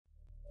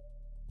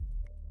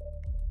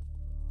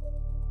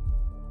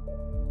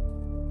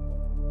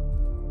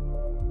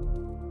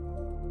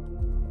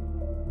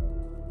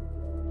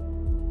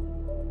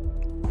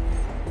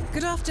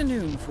Good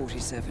afternoon,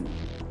 47.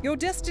 Your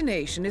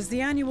destination is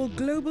the annual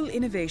Global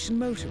Innovation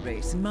Motor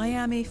Race in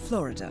Miami,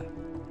 Florida.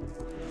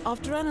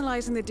 After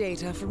analyzing the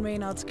data from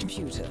Reynard's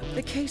computer,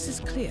 the case is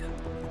clear.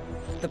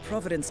 The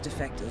Providence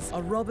defectors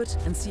are Robert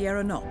and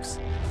Sierra Knox,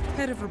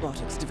 head of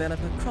robotics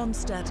developer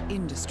Kronstadt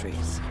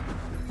Industries.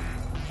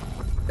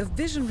 A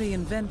visionary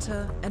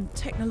inventor and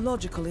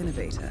technological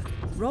innovator,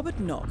 Robert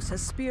Knox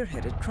has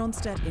spearheaded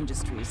Kronstadt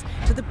Industries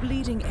to the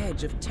bleeding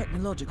edge of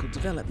technological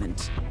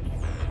development.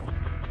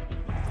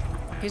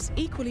 His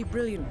equally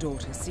brilliant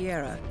daughter,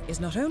 Sierra,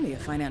 is not only a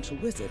financial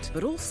wizard,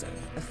 but also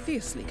a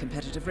fiercely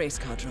competitive race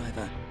car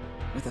driver,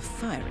 with a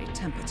fiery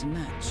temper to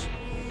match.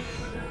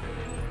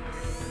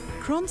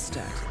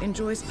 Kronstadt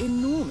enjoys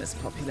enormous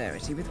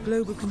popularity with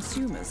global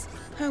consumers.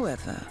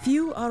 However,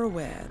 few are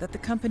aware that the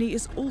company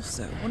is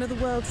also one of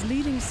the world's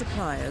leading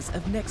suppliers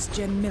of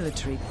next-gen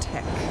military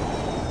tech.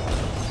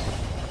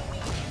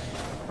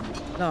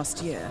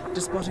 Last year,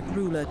 despotic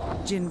ruler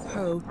Jin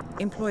Po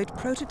employed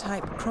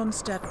prototype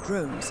Kronstadt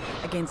drones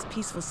against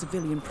peaceful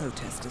civilian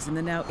protesters in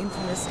the now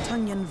infamous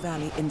Tungan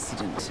Valley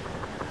incident.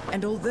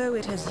 And although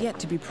it has yet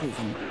to be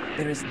proven,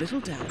 there is little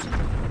doubt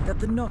that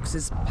the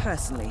Knoxes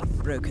personally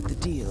brokered the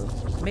deal,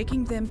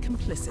 making them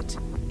complicit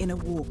in a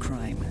war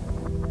crime.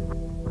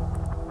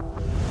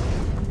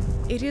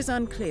 It is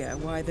unclear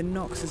why the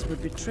Knoxes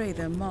would betray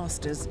their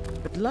masters,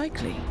 but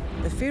likely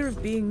the fear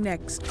of being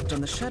next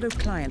on the Shadow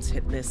Clients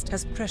hit list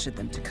has pressured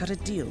them to cut a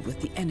deal with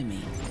the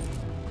enemy.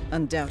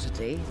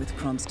 Undoubtedly, with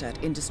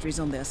Kronstadt Industries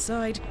on their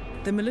side,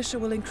 the militia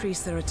will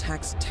increase their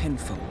attacks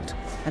tenfold,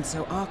 and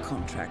so our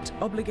contract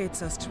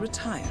obligates us to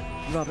retire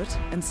Robert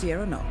and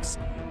Sierra Knox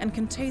and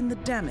contain the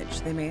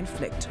damage they may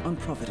inflict on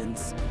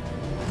Providence.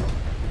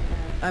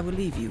 I will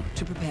leave you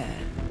to prepare.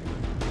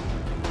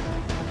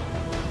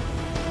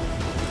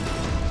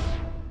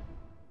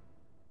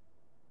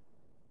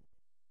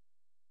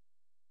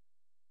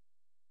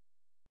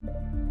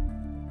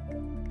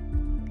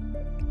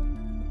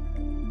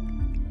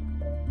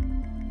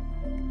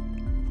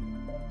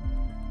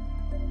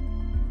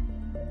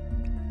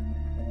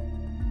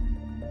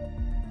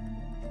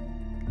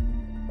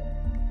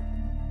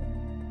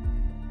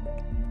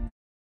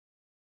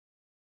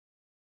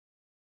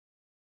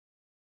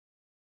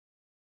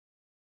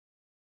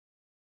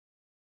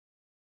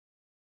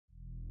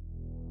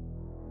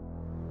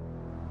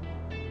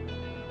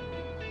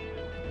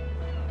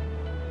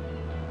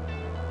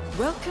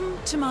 Welcome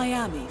to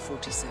Miami,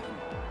 47.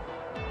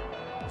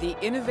 The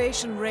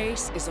innovation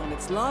race is on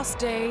its last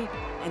day,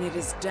 and it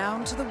is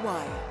down to the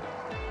wire.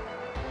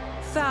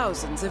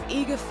 Thousands of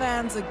eager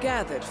fans are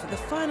gathered for the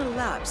final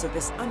laps of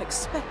this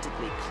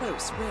unexpectedly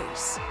close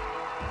race.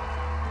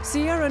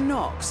 Sierra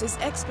Knox is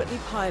expertly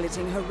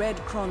piloting her red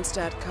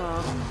Kronstadt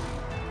car.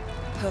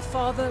 Her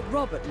father,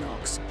 Robert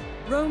Knox,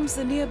 roams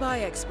the nearby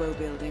expo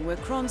building where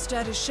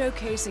Kronstadt is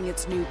showcasing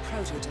its new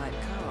prototype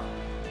car.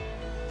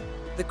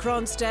 The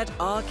Kronstadt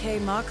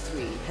RK Mark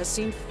III has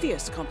seen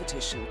fierce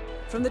competition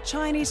from the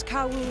Chinese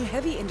Kowloon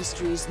Heavy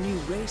Industries' new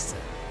racer.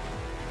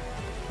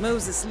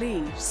 Moses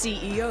Lee,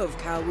 CEO of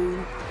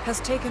Kowloon, has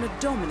taken a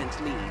dominant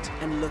lead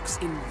and looks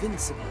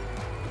invincible.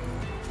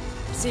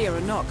 Sierra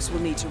Knox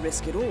will need to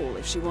risk it all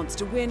if she wants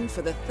to win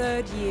for the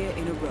third year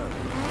in a row.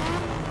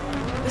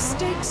 The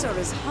stakes are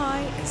as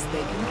high as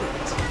they can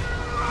get.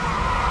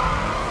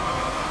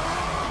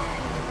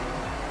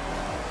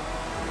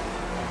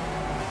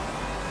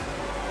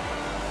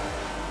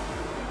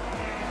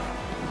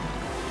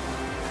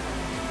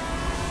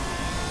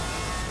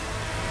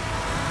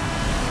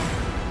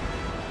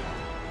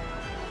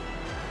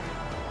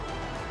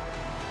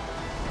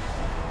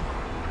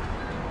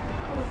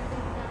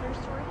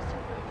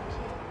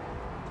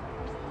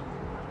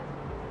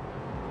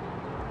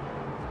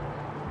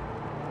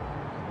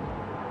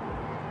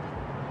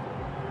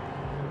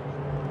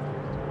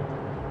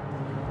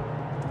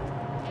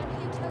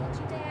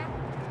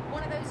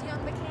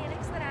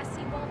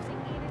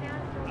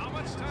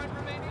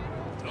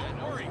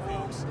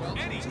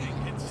 Anything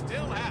can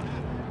still happen.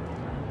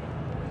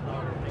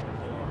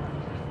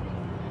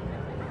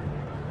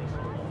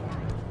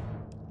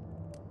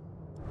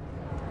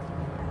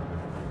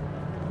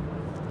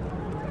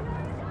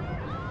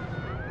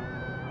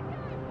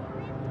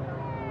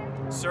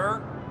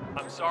 Sir,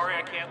 I'm sorry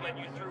I can't let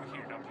you through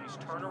here. Now please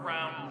turn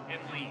around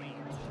and leave.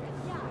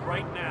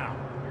 Right now.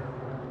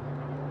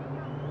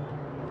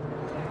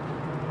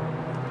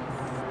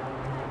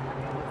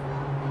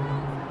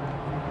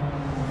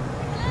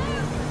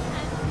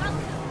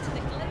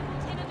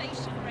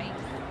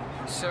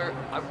 Sir,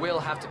 I will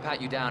have to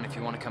pat you down if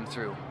you want to come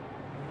through.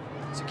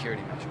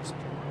 Security measures.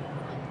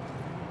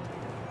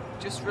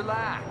 Just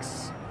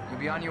relax. You'll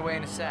be on your way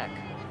in a sec.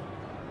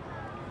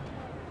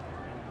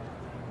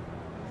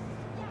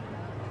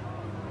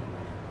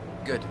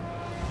 Good.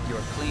 You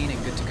are clean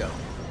and good to go.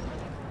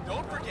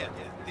 Don't forget,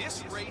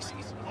 this race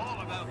is all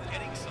about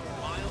getting some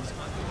miles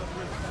under the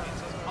roof.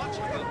 It's as much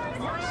about the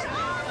car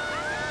style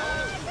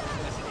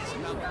as it is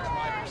about the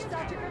driver's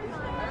skill.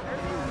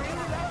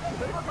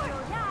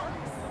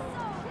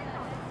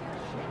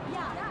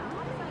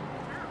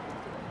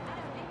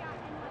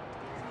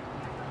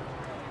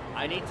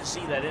 I need to see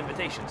that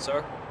invitation,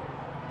 sir.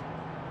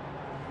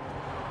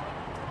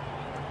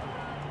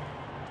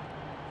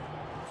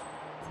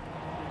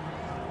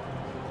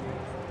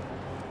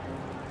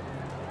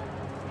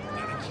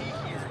 Now the key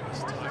here is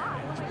tire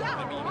management.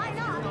 I mean, if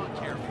you're not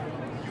careful,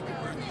 you can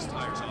burn these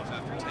tires off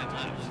after 10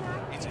 laps.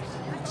 It's a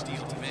huge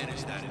deal to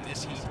manage that in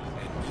this heat,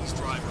 and these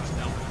drivers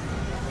know it.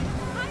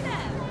 Hi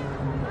there!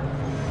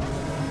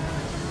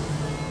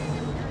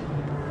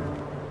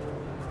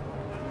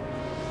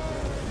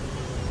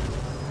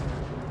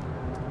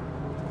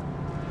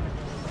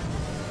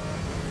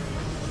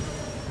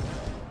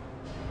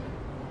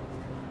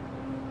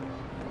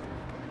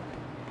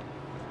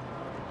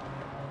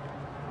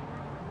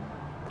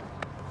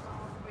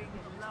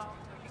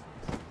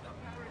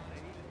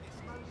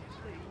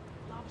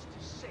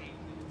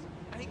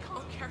 And he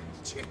can't carry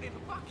the tune in a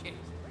bucket.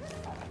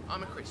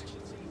 I'm a Christian,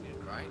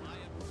 right?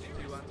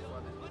 Do unto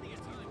others.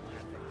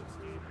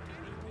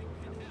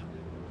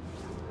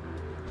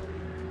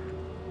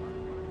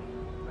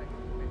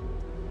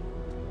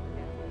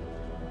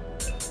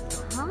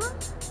 Huh?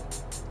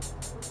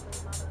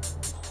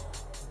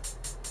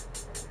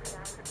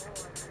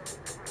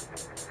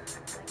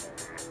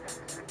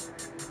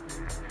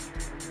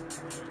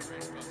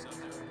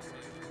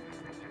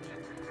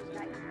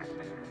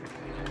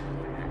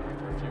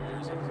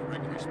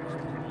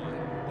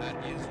 That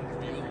is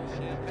real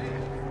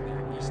champagne.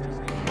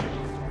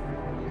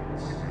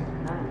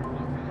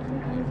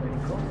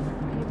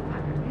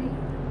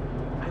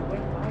 I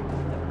went by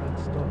the front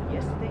store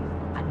yesterday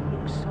and it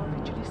looks so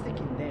futuristic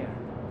in there.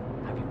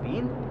 Have you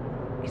been?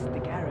 It's the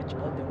garage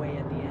all the way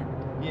at the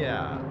end.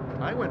 Yeah,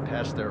 I went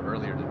past there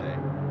earlier today.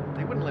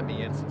 They wouldn't let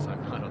me in since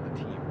I'm not on the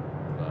team.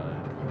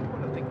 But you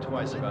want to think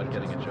twice about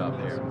getting a job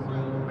there.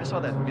 I saw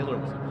that Miller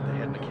woman, the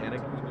head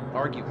mechanic,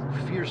 arguing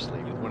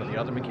fiercely with one of the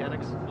other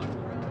mechanics.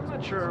 I'm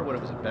not sure what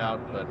it was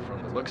about, but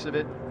from the looks of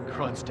it,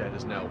 Kronstadt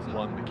is now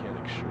one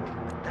mechanic short.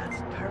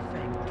 That's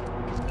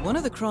perfect. One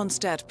of the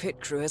Kronstadt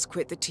pit crew has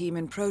quit the team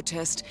in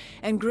protest,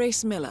 and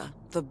Grace Miller,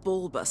 the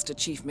ballbuster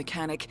chief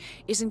mechanic,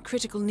 is in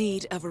critical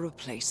need of a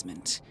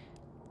replacement.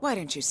 Why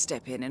don't you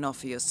step in and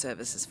offer your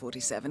services,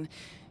 47?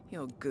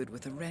 You're good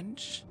with a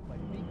wrench. But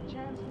big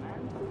chance,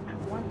 man. I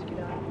want to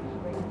get out of this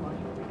race money.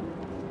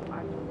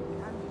 I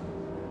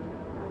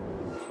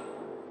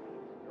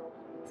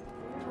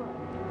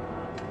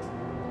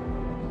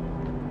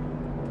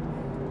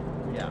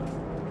Yeah,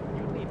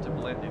 you need to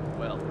blend in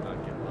well and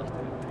not get busted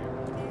in here.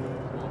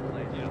 Small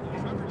place. Yeah,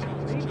 Trevor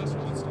Jones just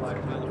wants to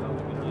fire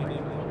California behind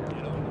him.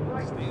 You know,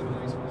 stay in the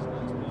race for as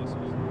long as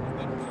possible.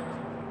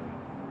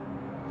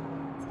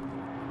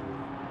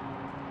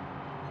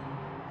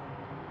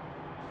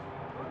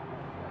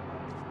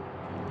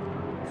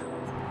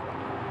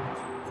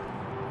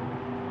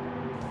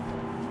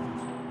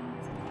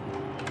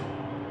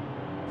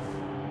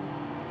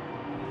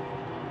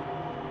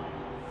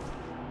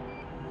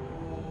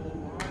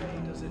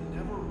 Why does it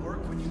never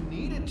work when you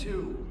need it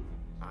to?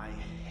 I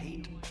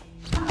hate.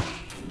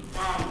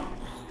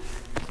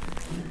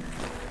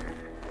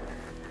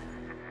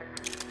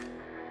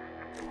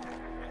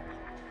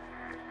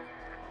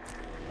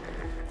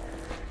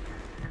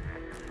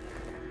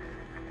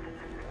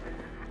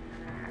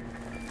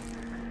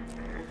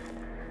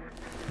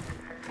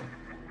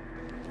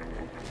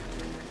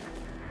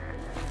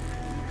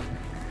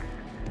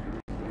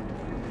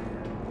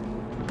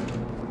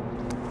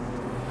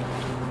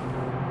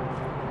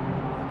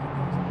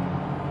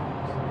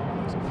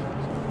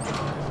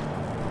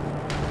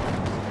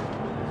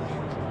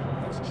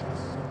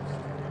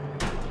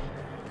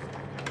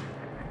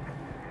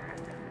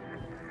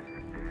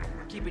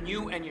 Keeping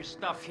you and your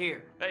stuff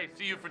here. Hey,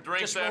 see you for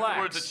drinks Just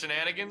afterwards relax. at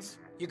Shenanigans?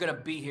 You're gonna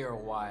be here a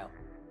while.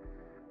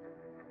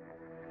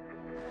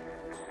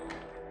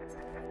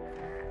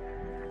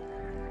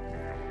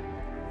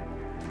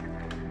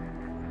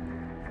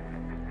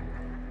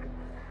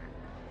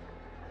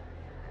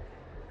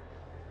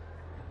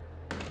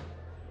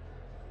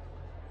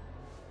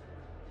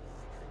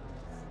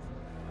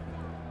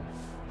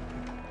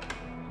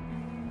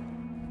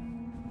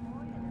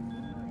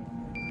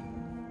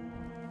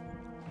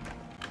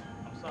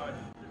 I'm sorry.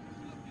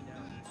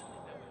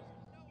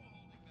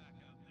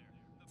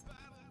 The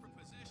battle for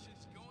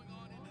positions going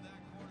on into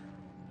that corner.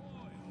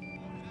 Boy,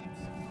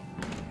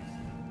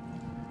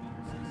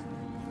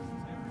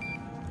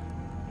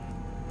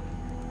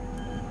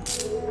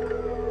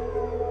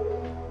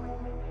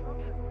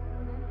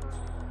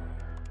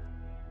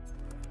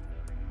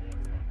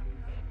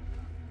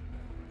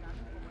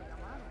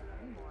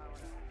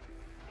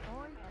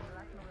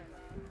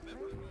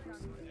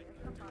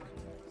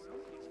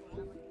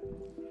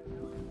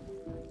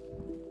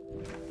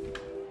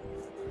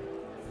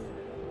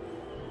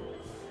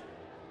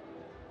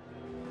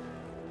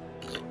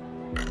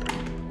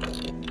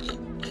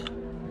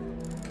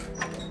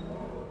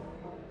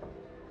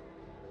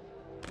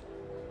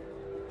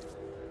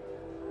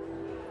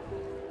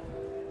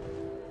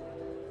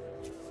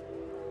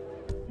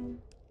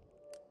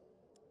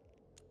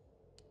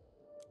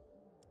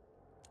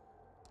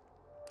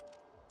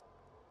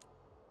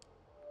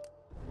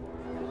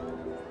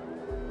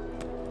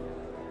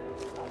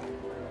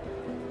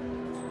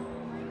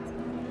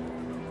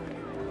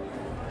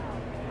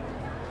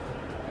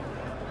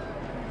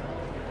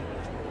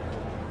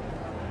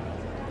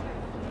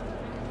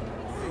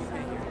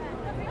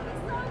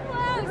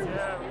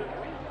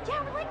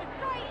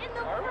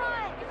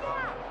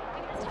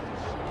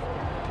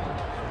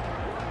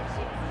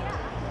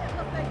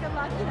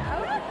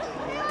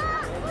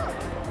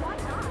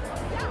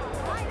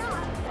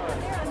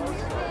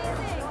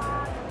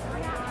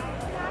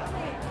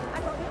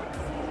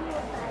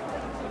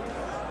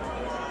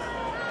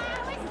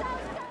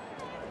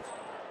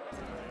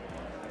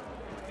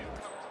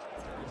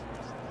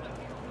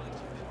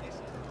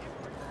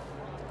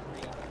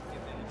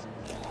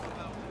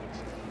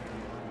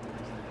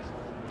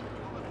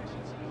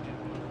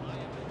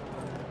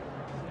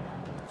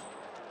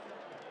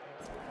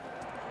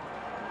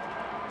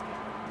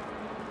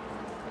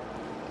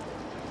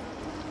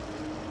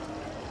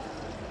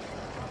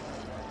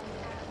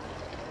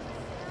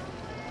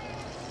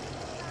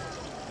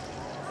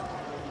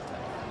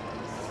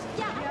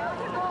 You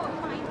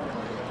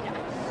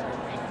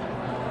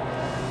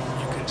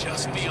can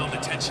just feel the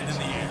tension in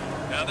the air.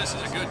 Now this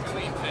is a good,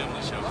 clean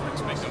family show,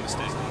 folks. Make no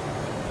mistake.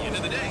 At the end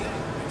of the day,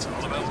 it's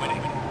all about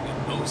winning.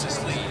 And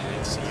Moses Lee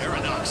and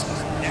Sierra Knox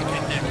neck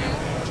and neck.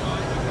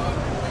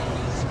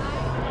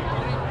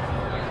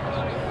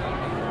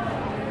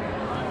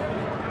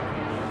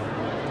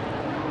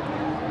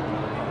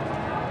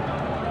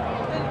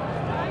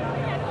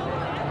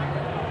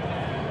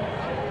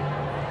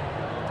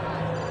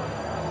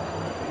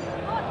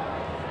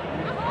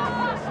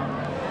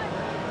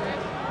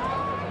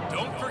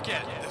 Don't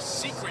forget, the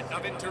secret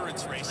of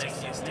endurance racing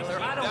is to keep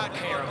I don't that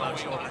care car about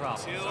going your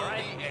problems, until all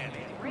right? the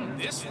end.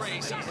 This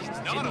race is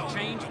not Didn't over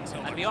change,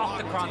 until I'd the be off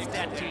the clock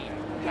Kronstadt ticks team.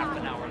 away. Half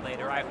an hour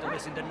later, I have to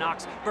listen to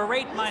Knox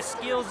berate my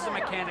skills as a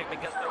mechanic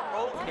because the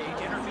roll cage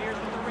interferes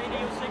with the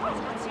radio signals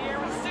from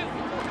Sierra's suit.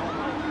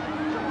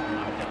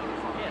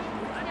 Yes,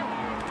 I know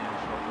you're a man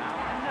short now.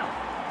 I know.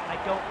 I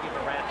don't give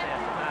a rat's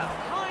ass about it.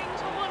 Kind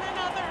to one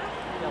another.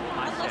 Double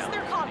my Unless they're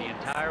salary the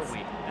communists. entire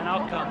week, and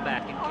I'll come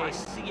back in case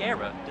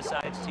Sierra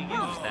decides to use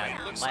Oh, that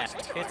it looks last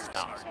like pit tires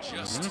stop. are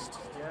just-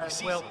 You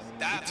see, Well,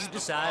 that's if you the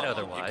decide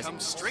problem. otherwise, You come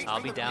straight I'll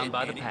from be the down pit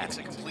by the and it's a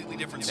paddock. completely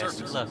different Best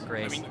of surface. luck,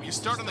 Grace. I mean, you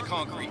start on the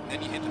concrete,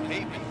 then you hit the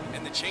pavement,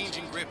 and the change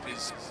in grip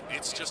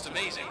it's just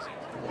amazing.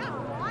 Yeah,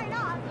 why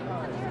not?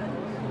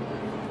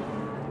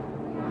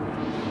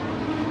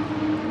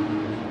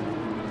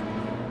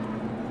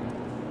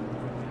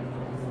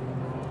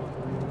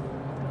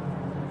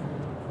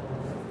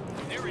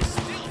 There is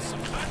still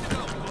some time to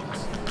go,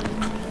 folks.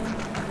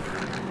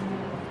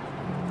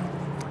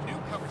 For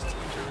newcomers to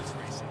endurance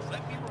racing,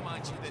 let me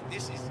remind you that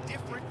this is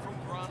different from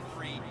Grand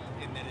Prix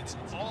in that it's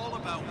all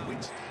about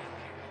which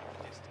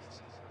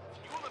distance,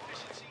 fuel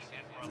efficiency,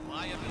 and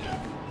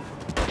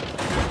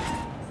reliability.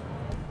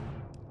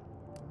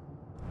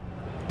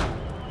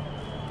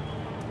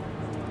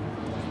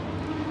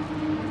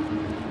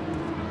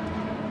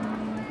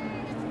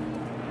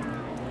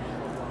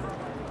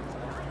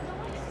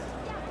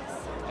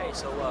 Hey,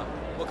 so,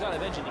 what kind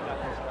of engine you got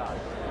in this car?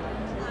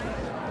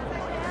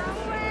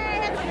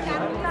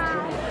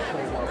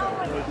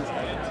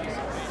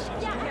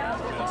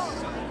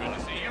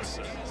 Honestly, this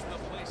is the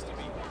place to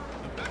be.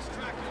 The best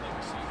track you'll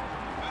ever see.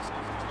 Best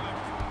for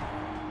drivers.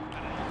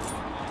 And an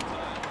all-star all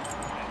time.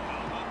 And how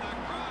about that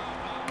crowd,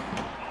 huh?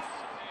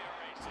 Awesome day of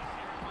racing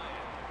here in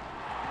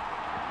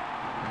Miami.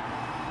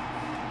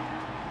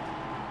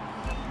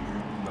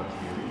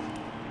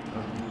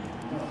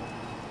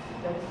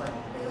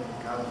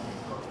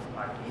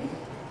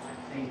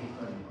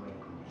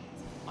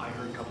 I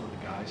heard a couple of the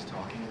guys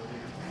talking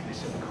earlier. They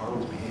said the car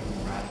was behaving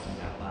erratically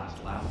that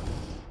last lap.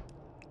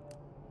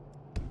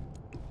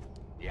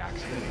 The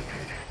accident?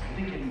 You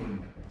think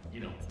anyone,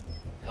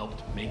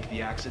 helped make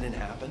the accident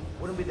happen?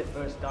 Wouldn't be the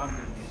first time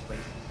during these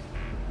races.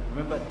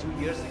 Remember 2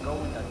 years ago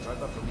when that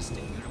driver from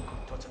Eastern Europe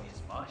got touched on his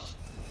mush?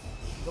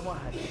 Someone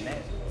had a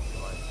mess with the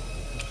car.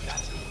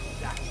 That's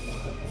exactly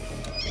what I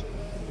mean.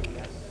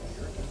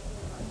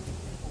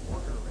 People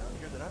walking around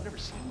here that I've never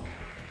seen before.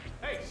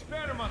 Hey,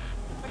 Spannerman!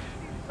 I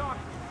just need to talk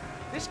to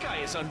you. This guy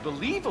is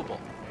unbelievable.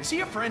 Is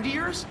he a friend of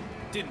yours?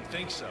 Didn't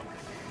think so.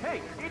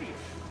 Hey, idiot!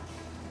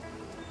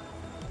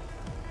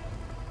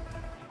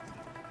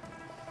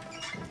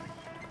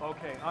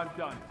 Okay, I'm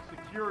done.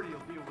 Security will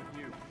deal with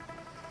you.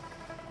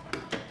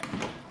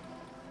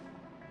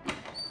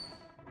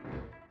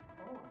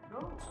 Oh,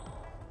 no.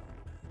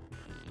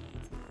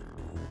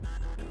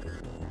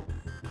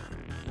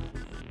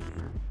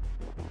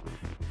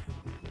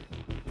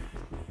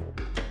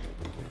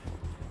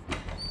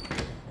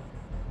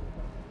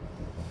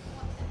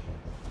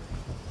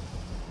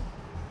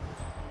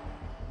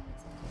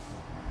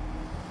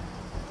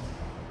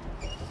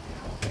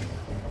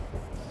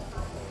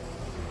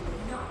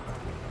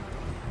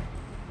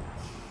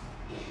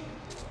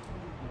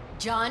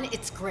 John,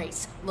 it's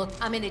Grace. Look,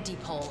 I'm in a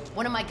deep hole.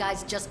 One of my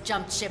guys just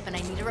jumped ship and I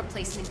need a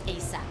replacement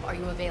ASAP. Are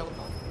you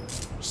available?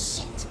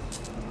 Shit.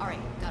 All right,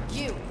 got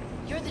it.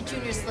 You're the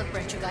junior slip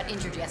wrench who got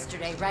injured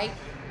yesterday, right?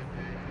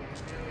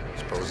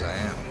 Suppose I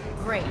am.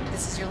 Great,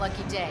 this is your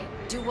lucky day.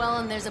 Do well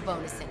and there's a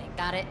bonus in it.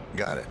 Got it?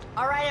 Got it.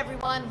 All right,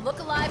 everyone, look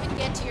alive and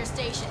get to your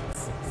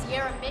stations.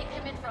 Sierra, make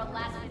him in for a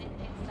last-minute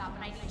pit stop,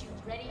 and I need you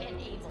ready and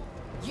able.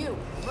 You,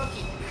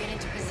 rookie, get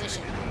into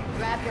position.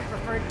 Grab your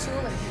preferred tool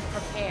and be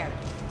prepared.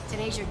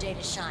 Today's your day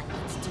to shine.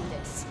 Let's do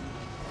this.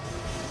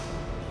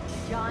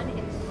 John,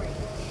 it's great.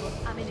 Look,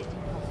 I'm in a deep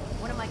hole.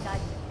 One of my guys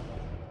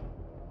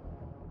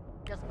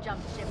just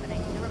jumped ship, and I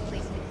need a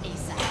replacement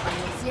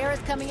ASAP. Sierra's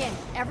coming in.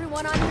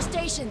 Everyone on your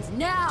stations,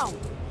 now!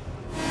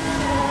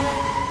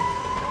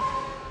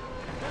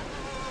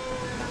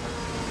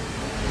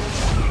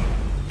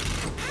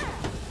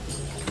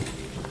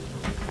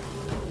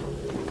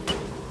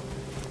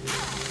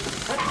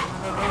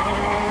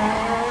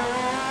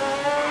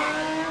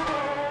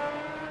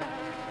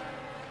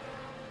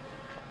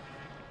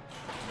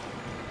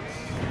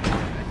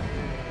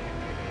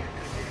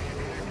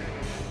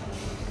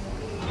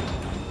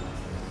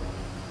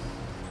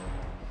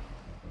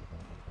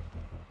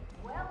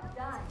 Well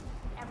done.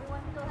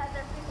 Everyone still has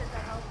their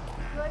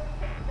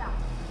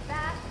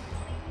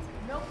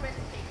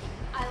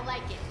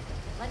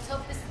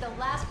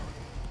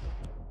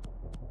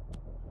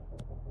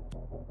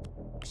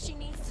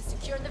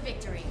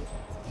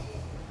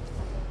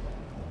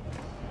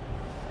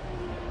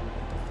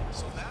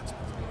So that's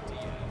what's going to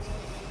Diaz.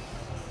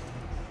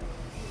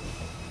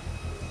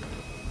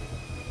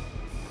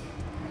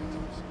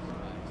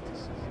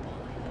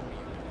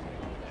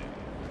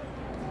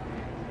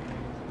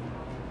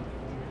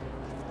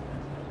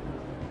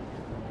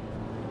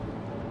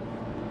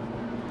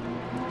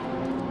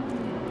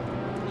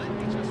 Let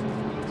me just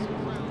repeat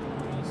some ground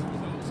rules for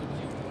those of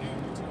you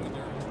new to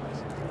endurance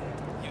racing.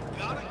 You've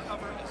got to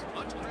cover as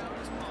much ground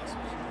as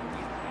possible.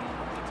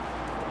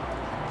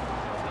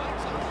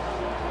 Time's up.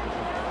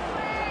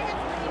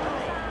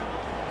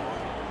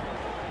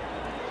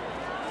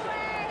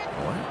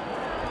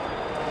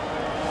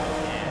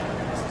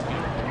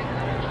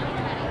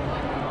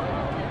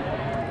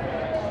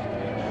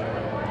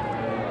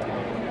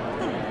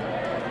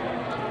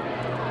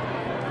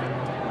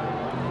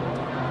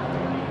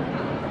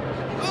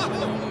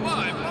 Oh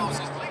my,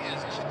 Moses Lee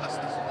is just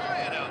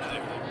flying out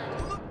there.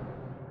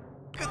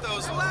 Look at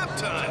those lap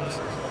times.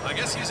 I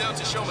guess he's out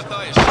to show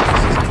Matthias.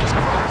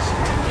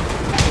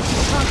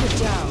 Mark it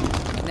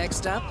down.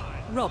 Next up,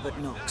 Robert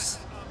Knox.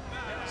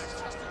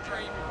 It's just a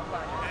dream.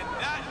 And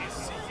that is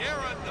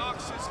Sierra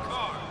Knox's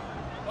car.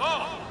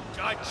 Oh,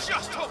 I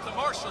just hope the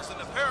marshals and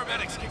the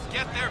paramedics can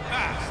get there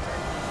fast.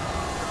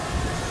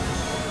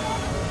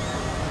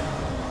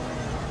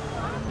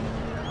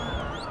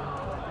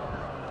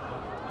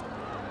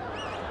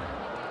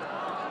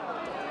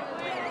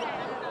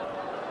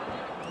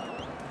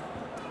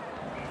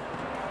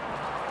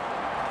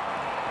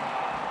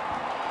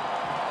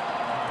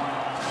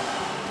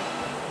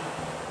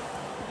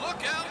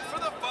 Look out for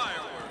the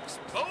fireworks.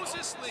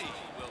 Moses Lee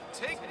will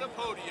take the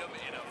podium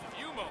in a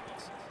few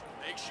moments.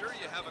 Make sure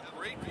you have a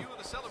great view of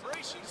the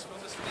celebrations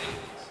from the stage.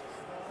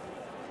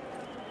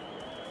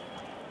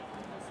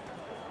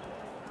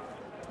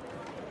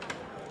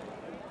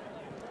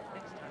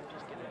 Next time,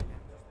 just get it.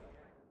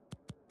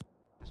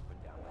 Just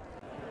put down.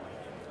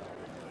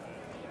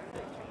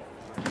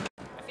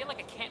 I feel like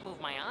I can't move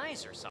my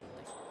eyes or something.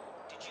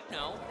 Did you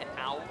know that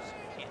owls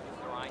can't move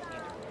their eyes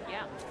either?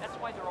 Yeah, that's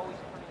why they're always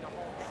turning their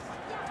whole head.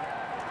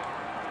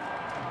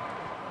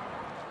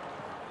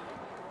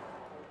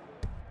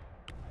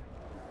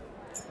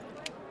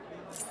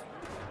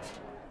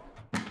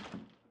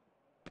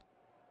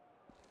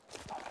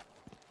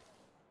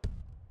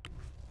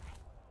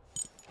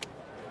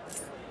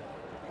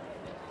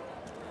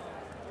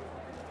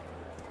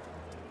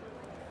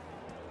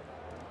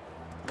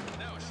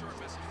 Now a short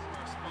message from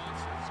our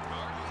sponsors,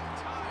 Guardian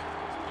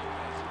Tires,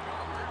 because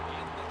you're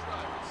in the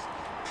driver's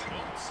seat.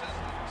 Don't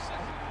settle for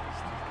second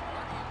best.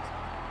 Guardian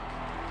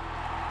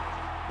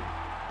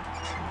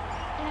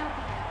You know,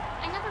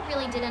 I never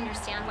really did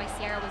understand why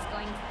Sierra was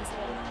going for this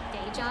whole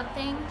day job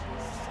thing.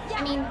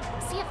 I mean,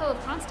 CFO of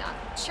Cronstock,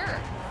 sure.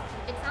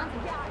 It sounds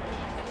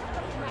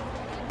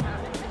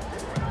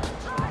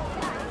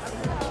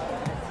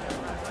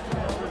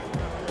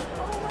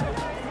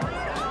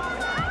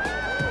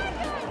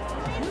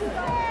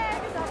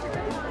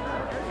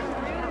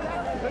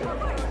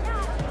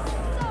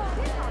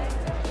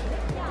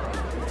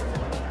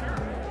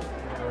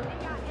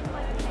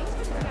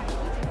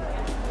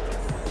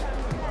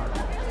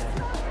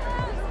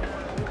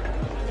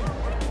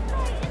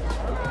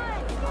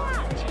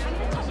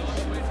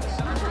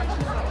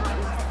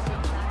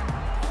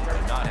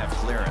Did not have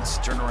clearance.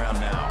 Turn around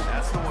now.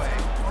 That's the way.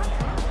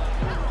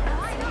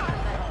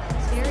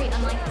 very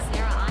unlike the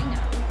Sarah I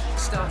know.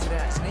 Started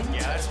out as an intern.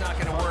 Yeah, that's not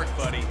gonna work,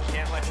 buddy.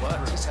 Can't let you Worked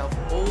through. herself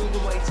all the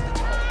way to the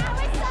top.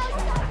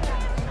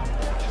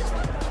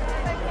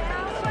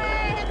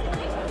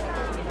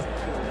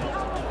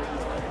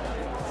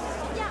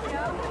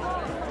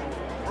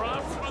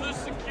 Props for the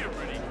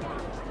security.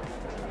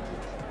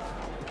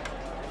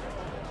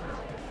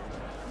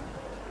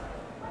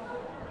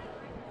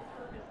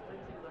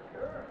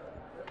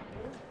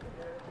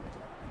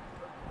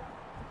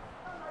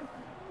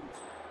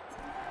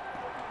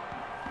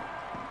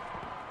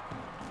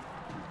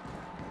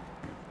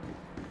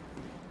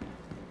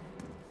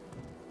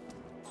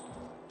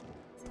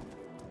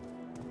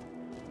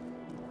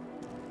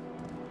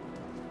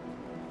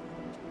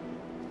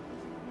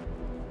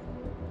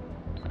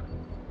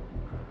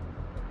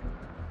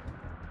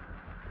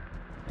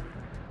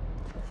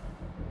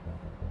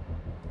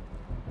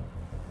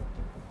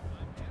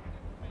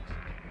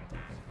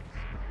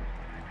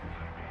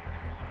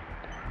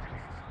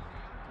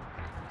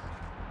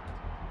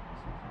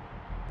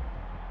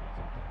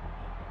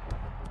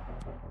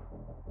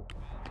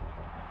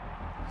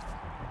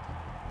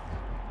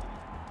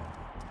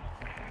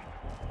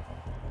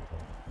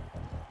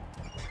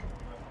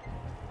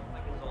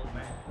 Like his old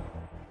man.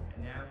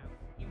 And now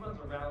he runs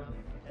around and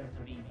pretends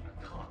to be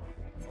a cop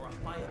or a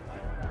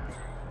firefighter.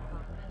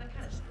 Man, that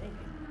kind of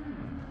stinks.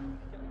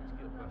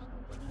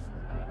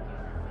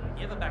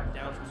 You ever back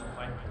down from some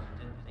fight because you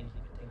didn't think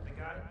you could take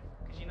the guy?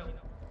 Because you know,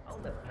 I'll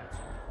never back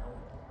down.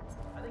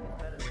 I think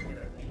it's better to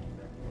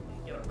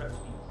get a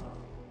recipe to solve.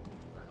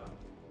 That's all.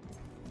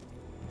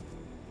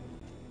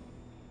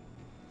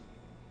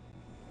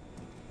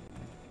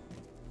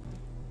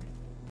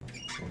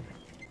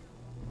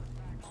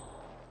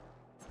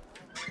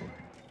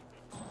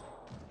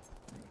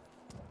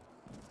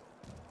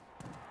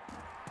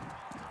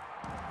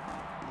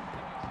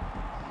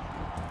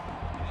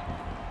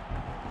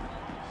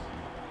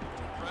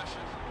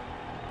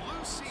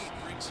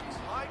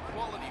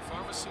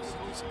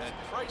 tires at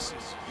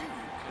prices you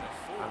can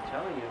afford. I'm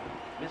telling you,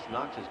 Miss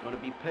Knox is going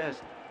to be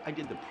pissed. I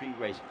did the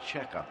pre-race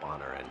checkup on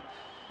her, and,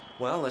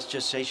 well, let's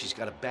just say she's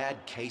got a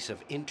bad case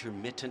of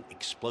intermittent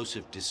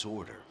explosive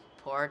disorder.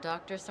 Poor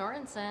Dr.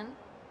 Sorensen.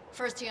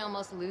 First, he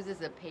almost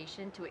loses a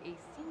patient to a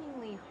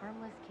seemingly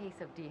harmless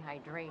case of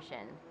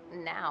dehydration.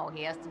 Now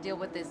he has to deal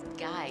with this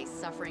guy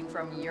suffering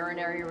from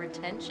urinary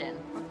retention.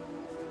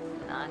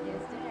 Not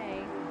his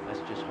day. Let's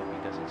just hope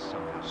he doesn't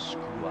somehow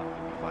screw up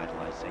the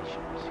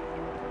revitalization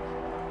procedure.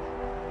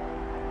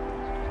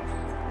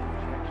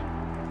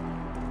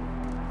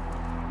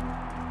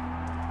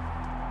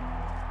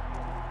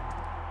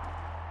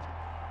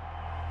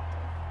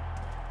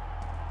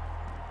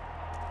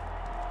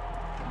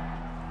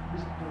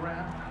 Mr.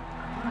 Durant,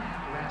 I'm gonna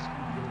have to ask you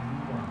to get a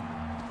new one.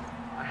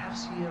 I have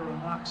Sierra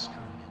Knox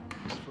coming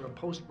in. It's for a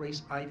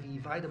post-race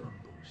IV vitamin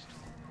boost.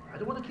 I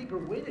don't want to keep her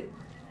waiting.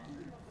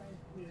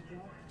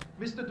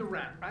 Mr.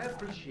 Durant, I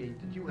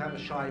appreciate that you have a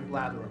shy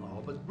bladder and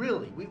all, but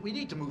really, we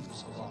need to move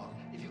this along.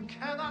 If you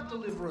cannot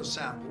deliver a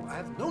sample, I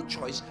have no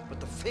choice but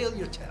to fail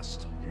your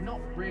test. You're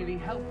not really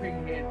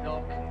helping here,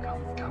 Doc.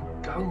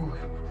 Go. I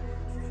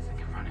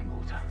think I'm running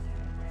water.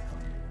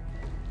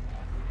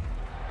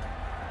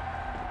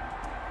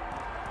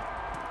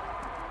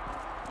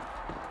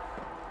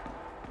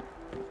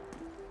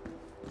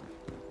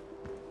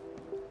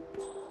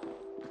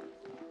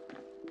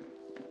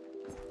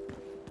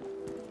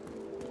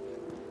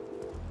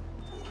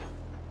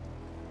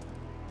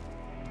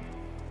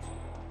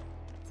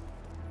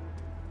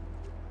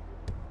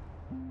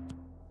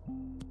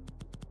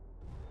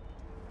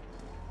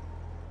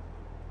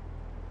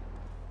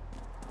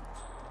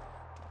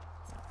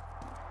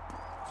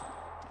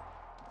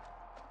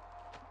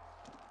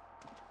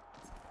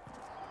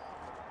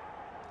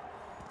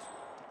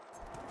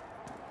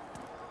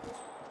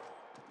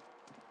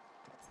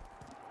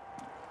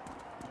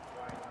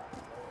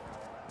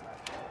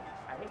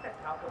 I hate that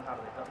talcum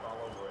powder they dumped all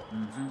over it.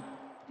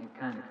 Mm-hmm. It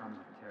kind of comes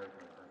with the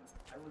territory, buddy.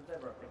 I was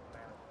never a big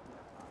fan of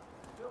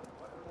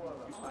more of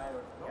a fire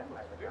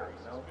type of guy,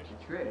 you know? The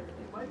trick is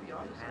to use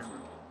your hammer.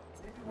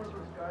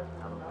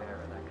 Aloe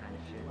vera, that kind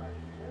of shit.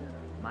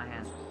 My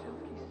hands are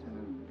silky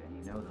smooth, and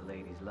you know the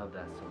ladies love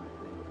that sort of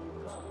thing.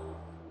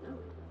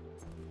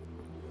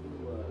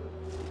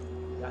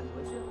 You got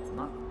with you?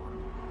 Not the one.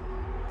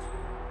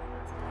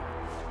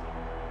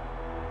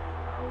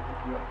 I'll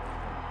hook you up.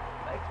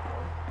 Thanks, bro.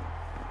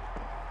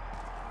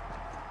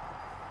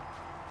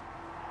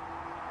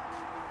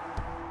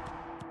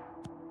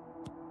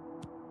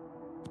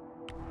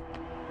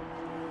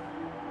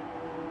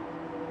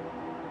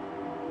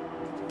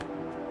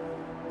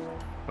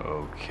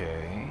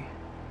 Okay.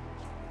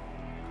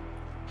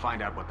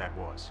 Find out what that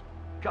was.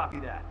 Copy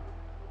that.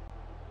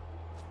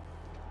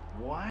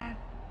 What?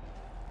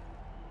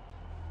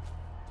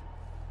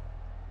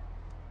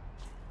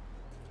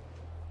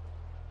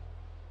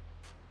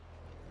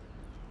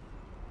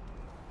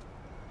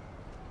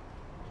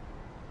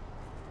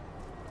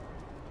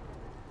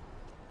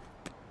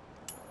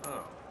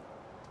 Oh.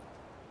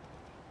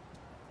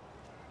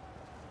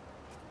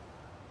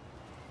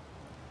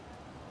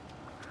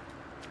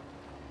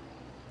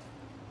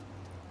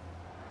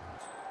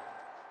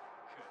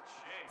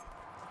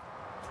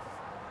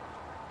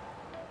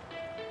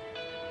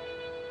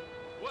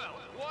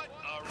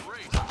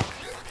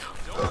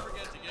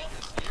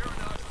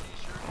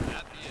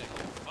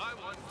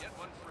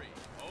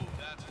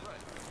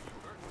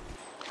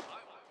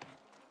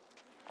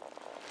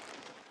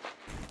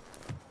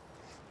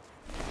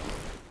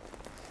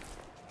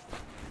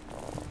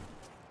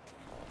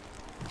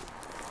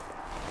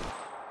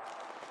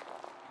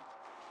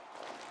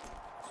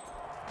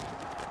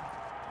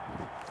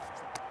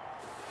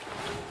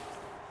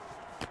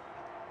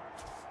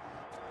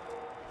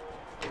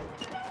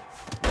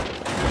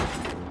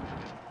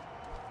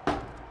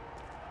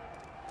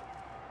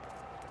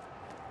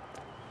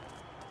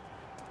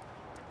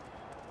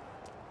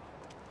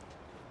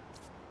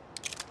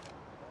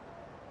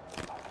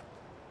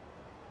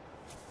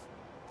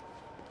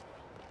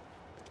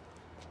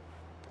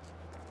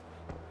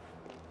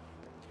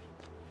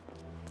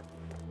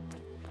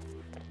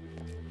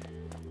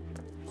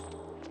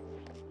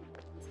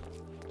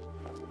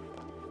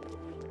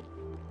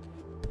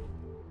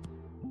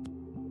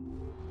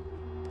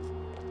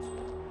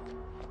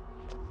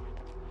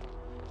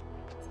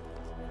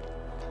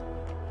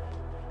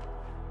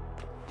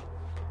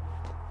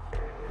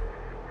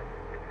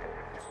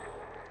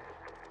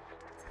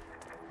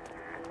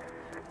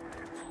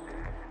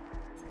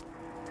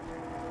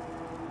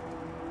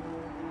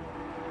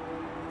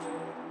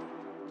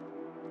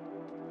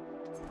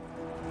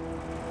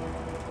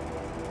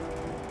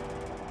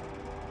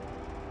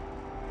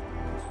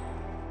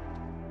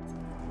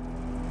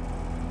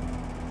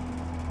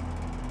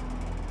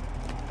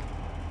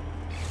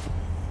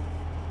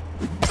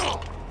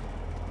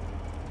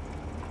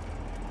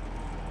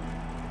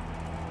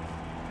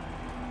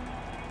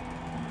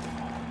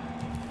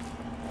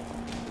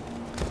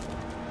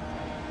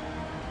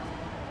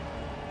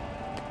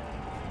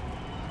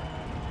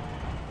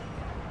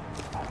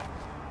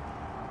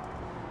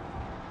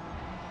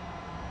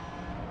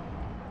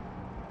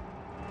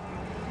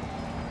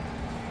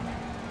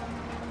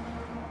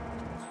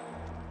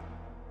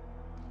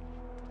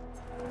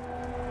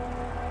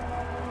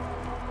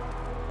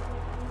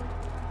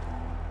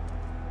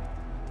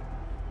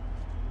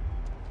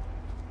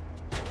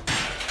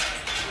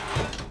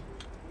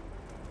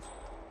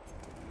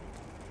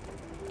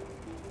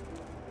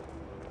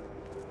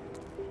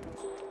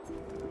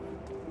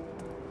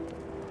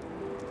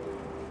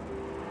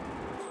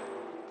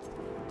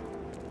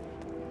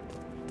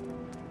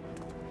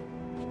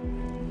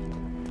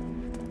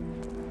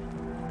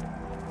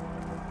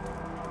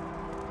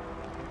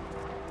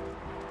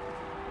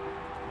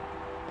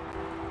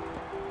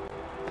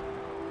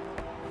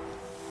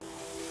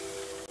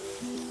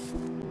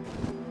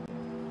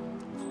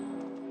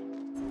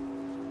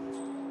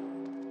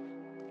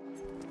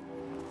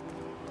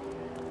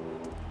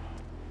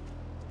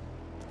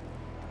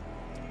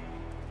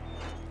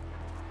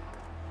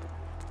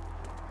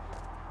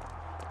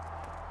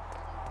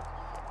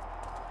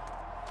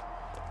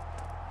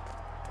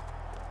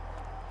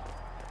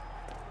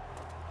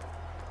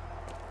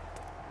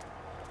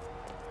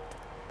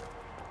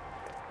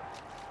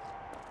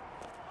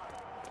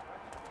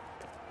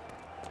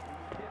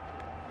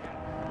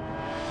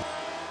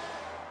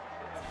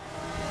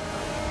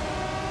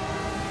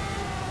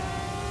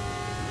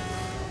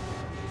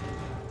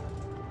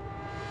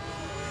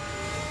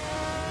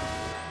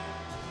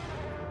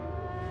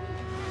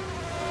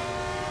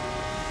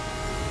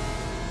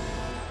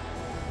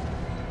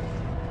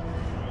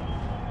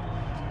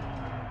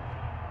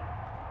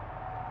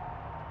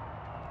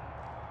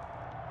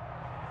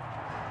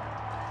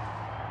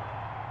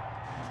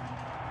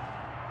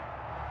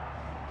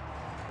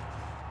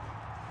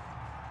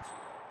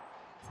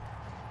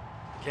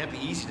 Can't be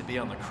easy to be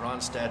on the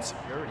Kronstadt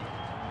security.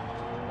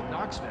 The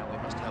Knox family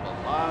must have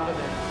a lot of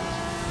enemies.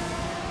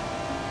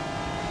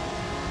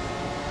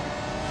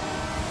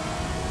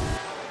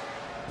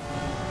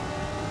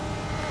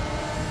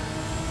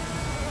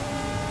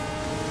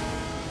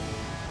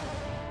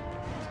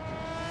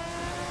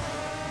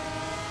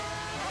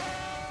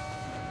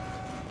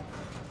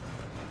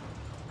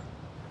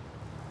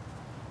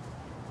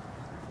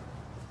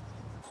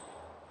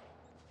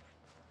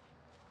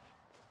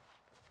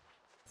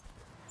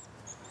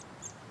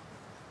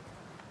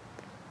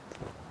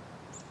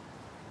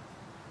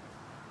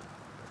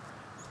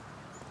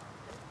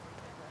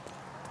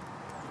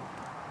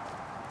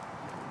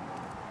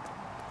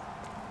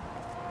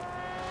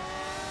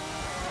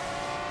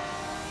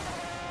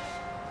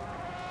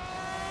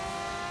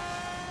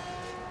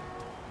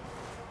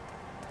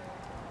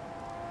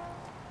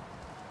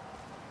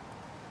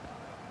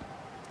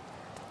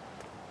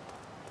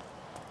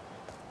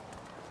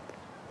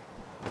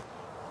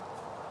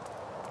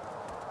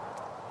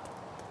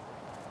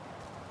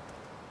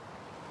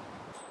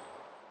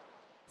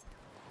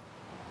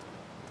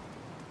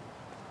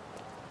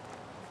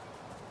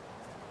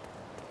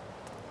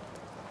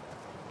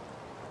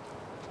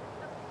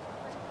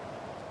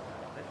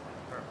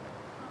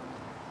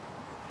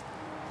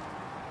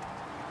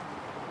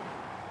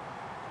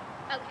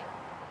 Okay,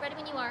 ready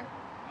when you are.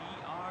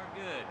 We are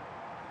good.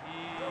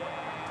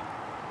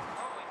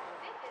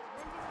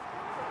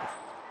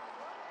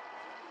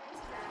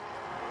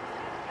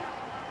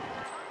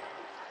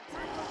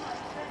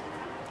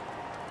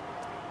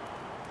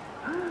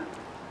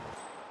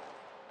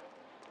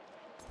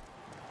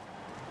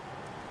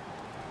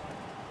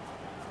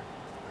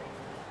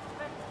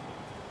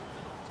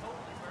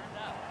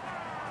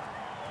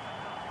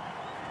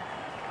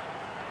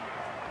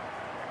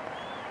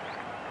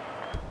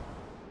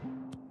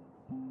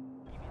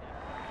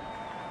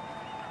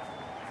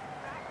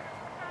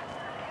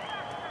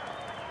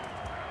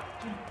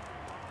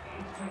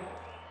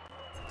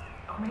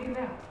 I'm here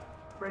now,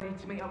 ready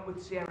to meet up with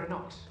Sierra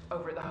Knox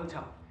over at the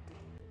hotel.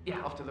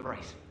 Yeah, after the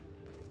race.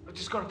 I've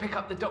just got to pick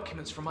up the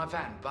documents from my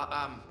van, but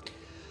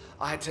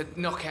I had to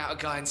knock out a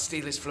guy and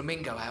steal his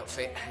flamingo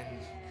outfit, and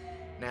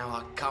now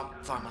I can't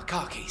find my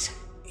car keys.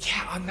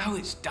 Yeah, I know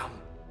it's dumb.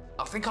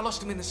 I think I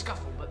lost them in the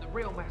scuffle, but the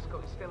real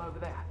mascot is still over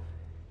there.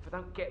 If I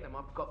don't get them,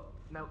 I've got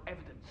no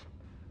evidence.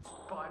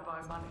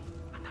 Bye-bye money.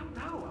 I don't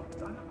know.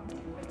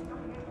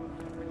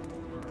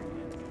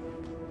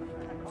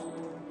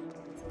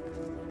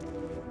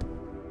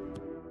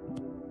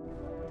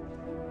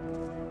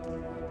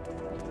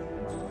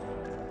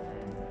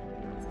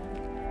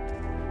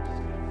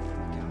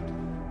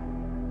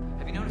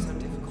 Have you noticed how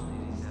difficult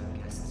it is to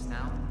have guests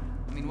now?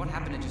 I mean, what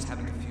happened to just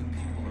having a few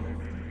people over and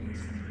bringing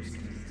some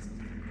proceedings to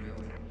the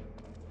grill?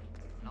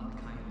 Not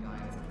the kind of guy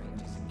who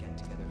arranges a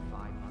get-together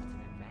 5 months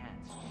in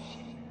advance.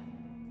 Shit,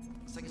 man.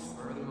 It's like a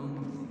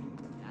spur-of-the-moment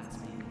thing. That's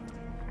me.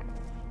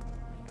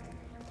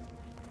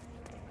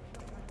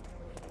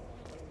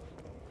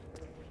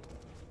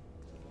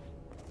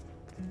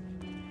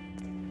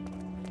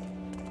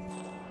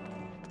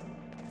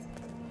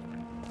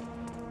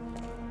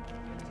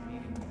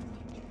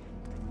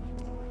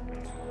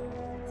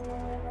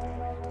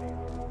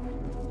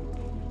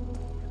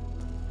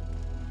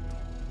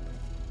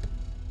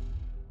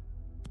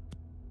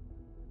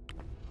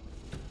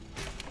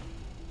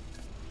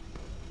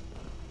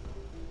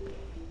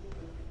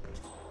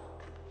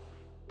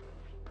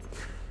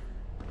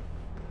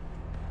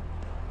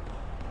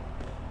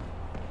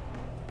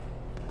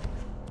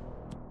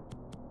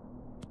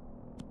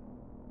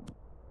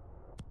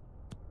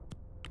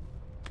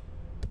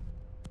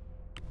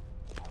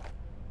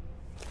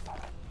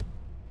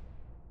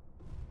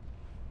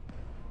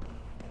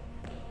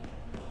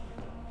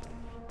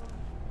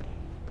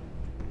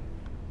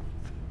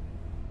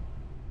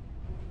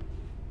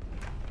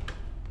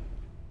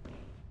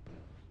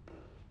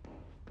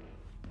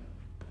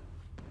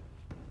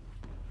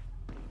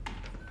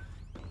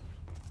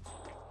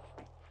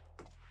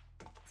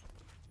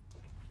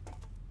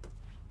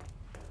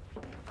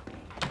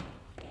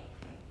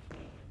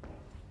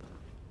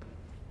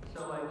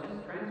 So I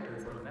just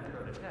transferred from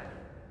Metro to Tech.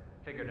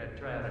 Figured I'd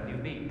try out a new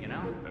beat, you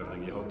know?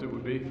 Everything you hoped it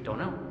would be? Don't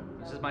know.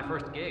 This is my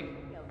first gig.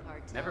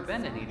 Never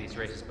been to any of these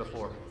races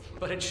before,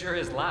 but it sure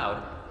is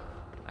loud.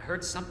 I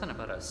heard something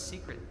about a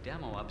secret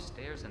demo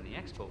upstairs in the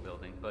expo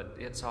building, but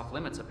it's off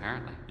limits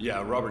apparently.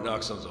 Yeah, Robert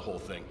Knox owns the whole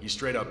thing. He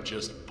straight up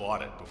just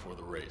bought it before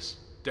the race.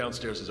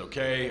 Downstairs is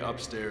okay,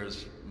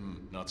 upstairs,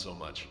 not so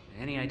much.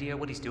 Any idea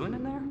what he's doing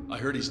in there? I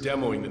heard he's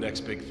demoing the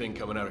next big thing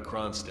coming out of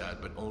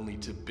Kronstadt, but only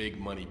to big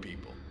money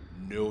people.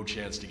 No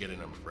chance to get in,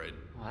 I'm afraid.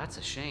 Well, that's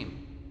a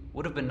shame.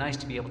 Would have been nice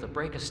to be able to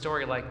break a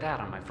story like that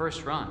on my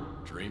first run.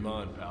 Dream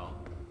on, pal.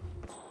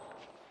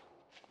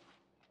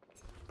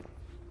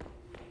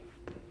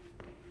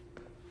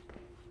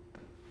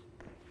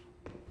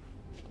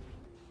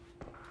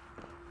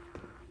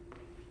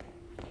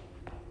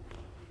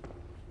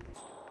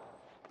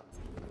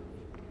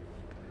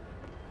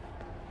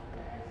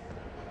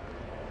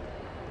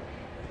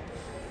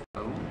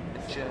 Oh,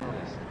 a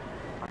journalist.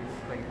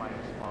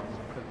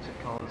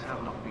 protocols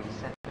have not been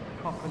set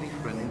properly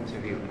for an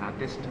interview at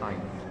this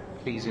time.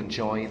 Please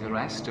enjoy the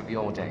rest of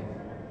your day.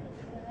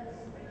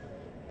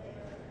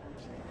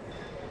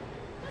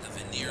 The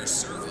Veneer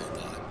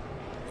Servobot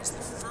was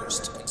the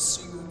first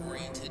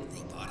consumer-oriented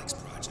robotics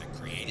project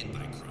created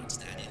by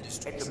Kronstadt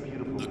Industries.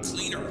 A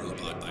cleaner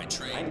robot by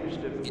trade. I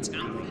understood from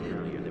the briefing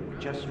earlier that we're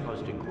just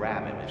supposed to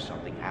grab him if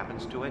something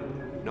happens to it.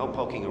 No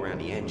poking around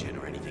the engine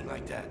or anything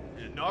like that.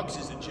 Knox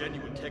is a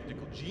genuine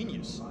technical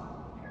genius.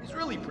 He's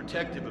really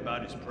protective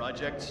about his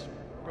projects.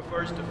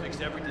 Prefers to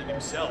fix everything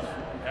himself,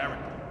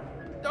 apparently.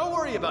 Don't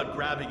worry about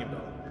grabbing him,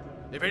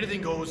 though. If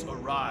anything goes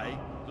awry,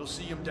 you'll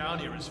see him down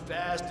here as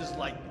fast as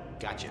lightning.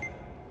 Gotcha.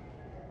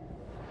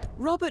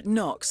 Robert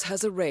Knox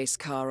has a race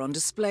car on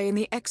display in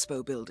the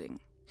expo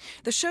building.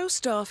 The show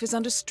staff is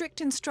under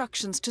strict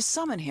instructions to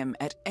summon him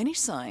at any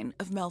sign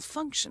of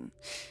malfunction.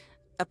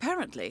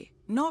 Apparently,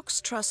 Knox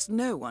trusts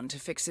no one to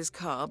fix his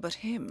car but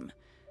him.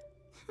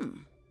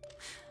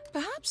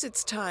 Perhaps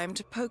it's time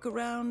to poke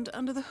around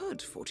under the hood,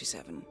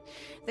 47.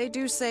 They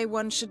do say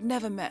one should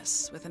never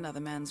mess with another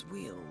man's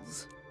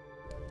wheels.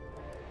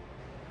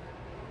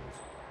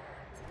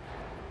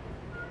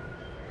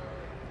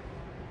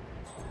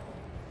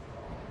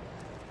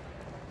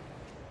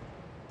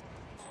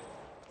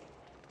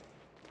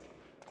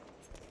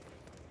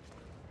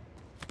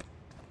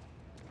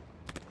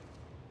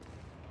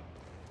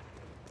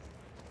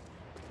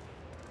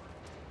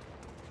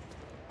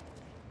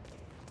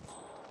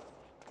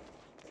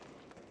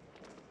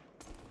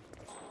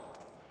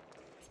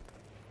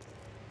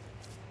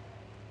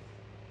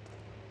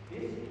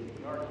 This is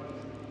the arcade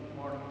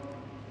market.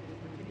 This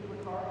particular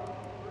car is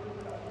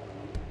production.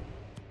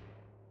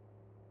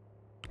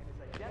 And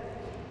it's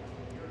identical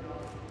to your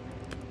knowledge.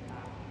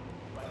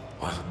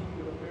 What?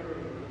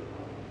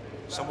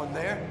 Someone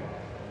there?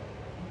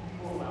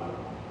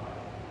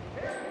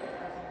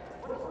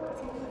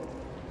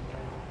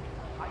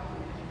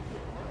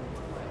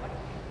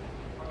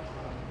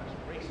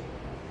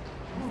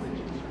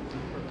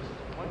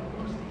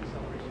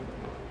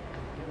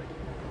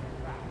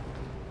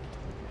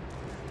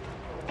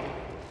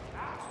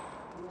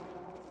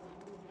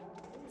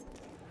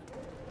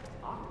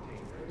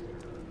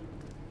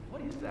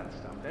 That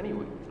stuff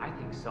anyway. I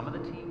think some of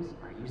the teams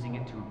are using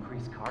it to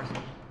increase car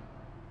safety.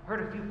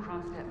 Heard a few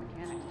Kronstadt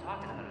mechanics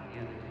talking about it the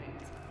other day.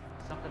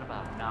 Something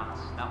about Knox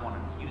not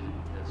wanting to use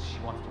it because she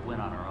wants to win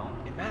on her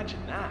own.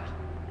 Imagine that.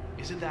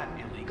 Isn't that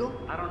illegal?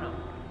 I don't know.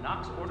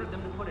 Knox ordered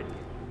them to put it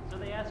here, so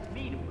they asked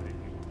me to put it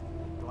here.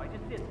 So I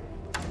just did it.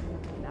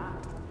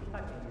 Not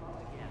touching it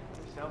again.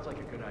 Sounds like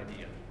a good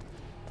idea.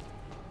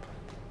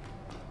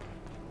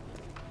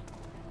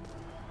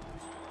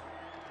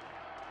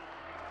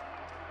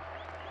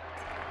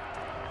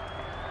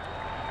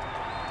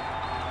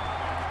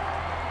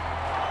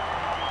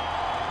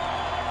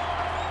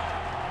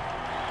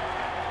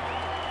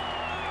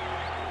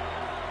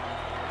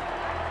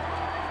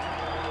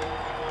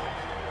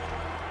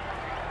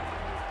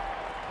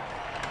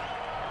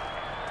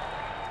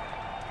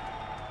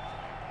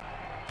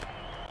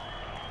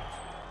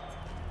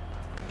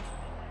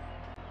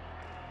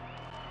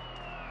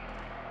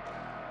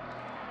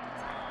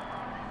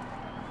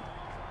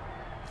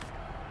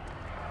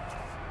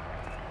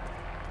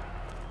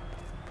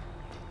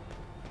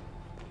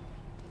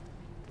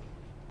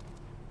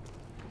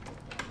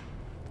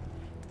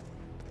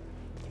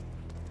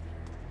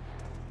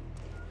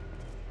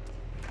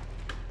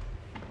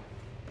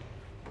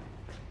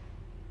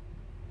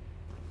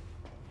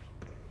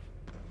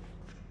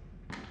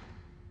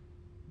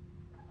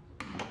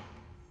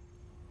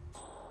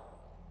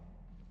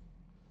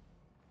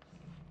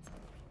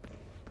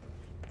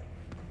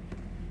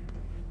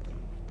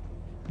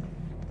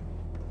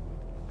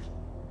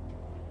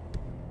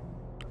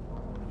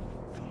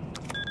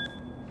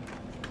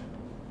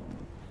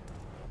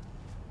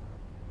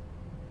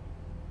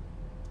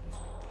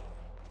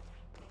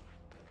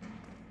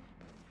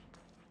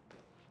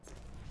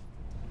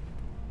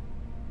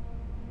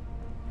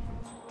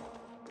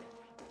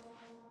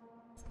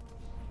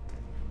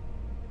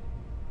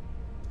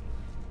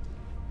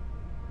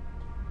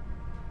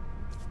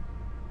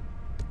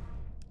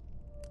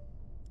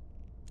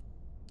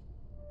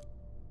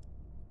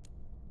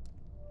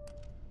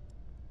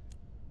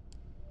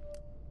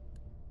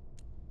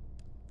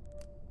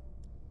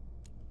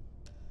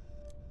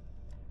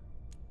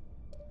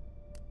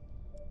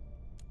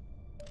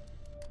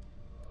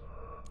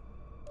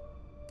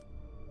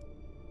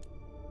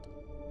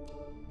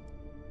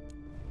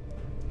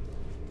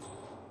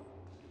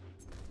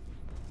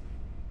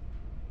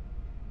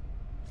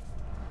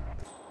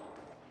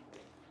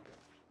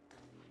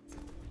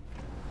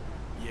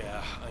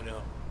 Yeah, I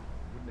know.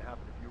 Wouldn't have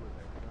happened if you were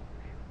there, that's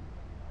for sure.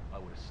 I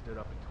would have stood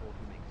up and told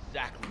him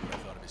exactly what I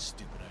thought of his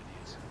stupid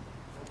ideas.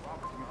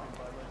 Robert, you think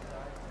by my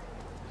side?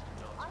 Mr.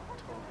 Knox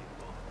would totally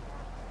love it.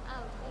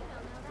 Oh, you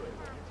don't know Good,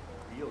 that. it's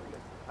real good.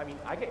 I mean,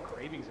 I get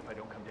cravings if I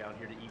don't come down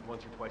here to eat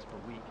once or twice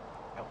per week.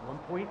 At one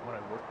point, when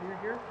I worked near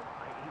here,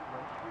 I ate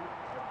lunch here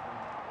every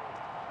day.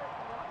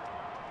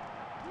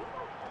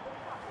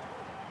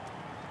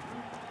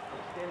 I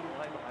was standing in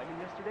line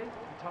yesterday?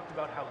 He talked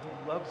about how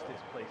he loves this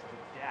place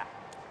to death.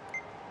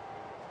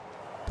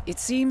 It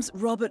seems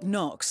Robert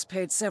Knox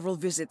paid several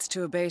visits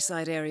to a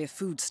Bayside area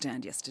food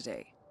stand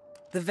yesterday.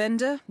 The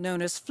vendor,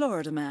 known as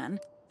Florida Man,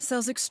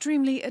 sells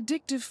extremely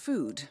addictive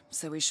food,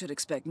 so we should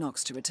expect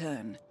Knox to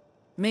return.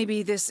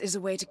 Maybe this is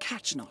a way to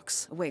catch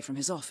Knox away from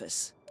his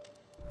office.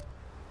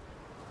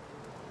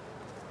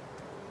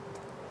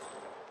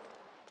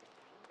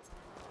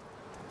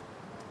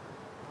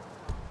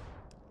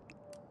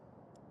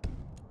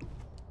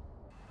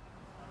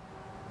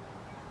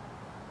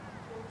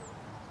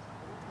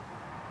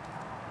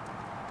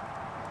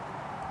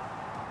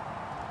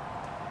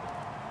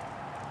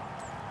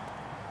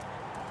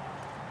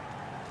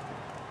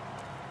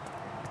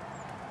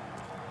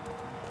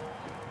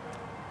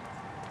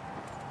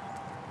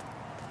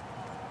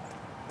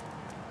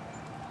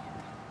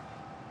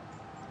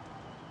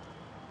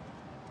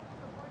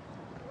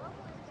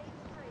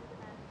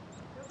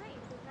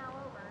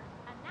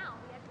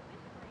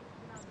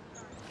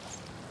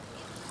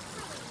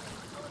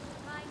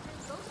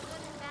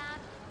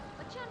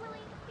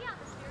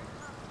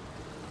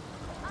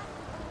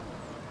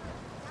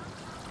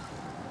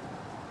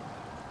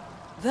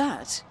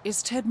 That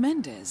is Ted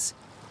Mendez,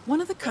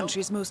 one of the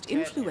country's most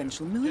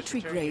influential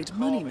military-grade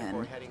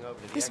moneymen.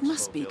 This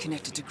must be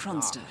connected to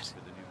Kronstadt.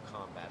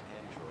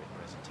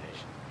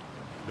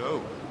 No,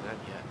 not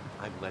yet.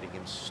 I'm letting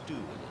him stew a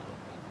little.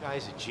 The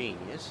guy's a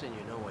genius, and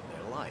you know what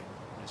they're like.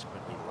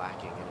 Desperately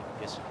lacking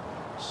any discipline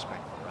and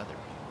respect for other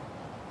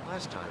people.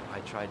 Last time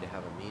I tried to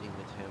have a meeting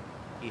with him,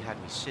 he had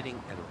me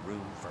sitting in a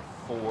room for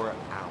 4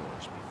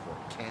 hours before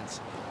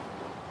canceling.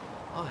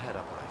 I'll head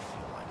up when I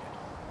feel like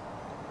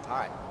it. All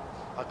right.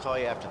 I'll call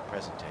you after the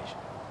presentation.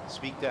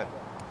 Speak then.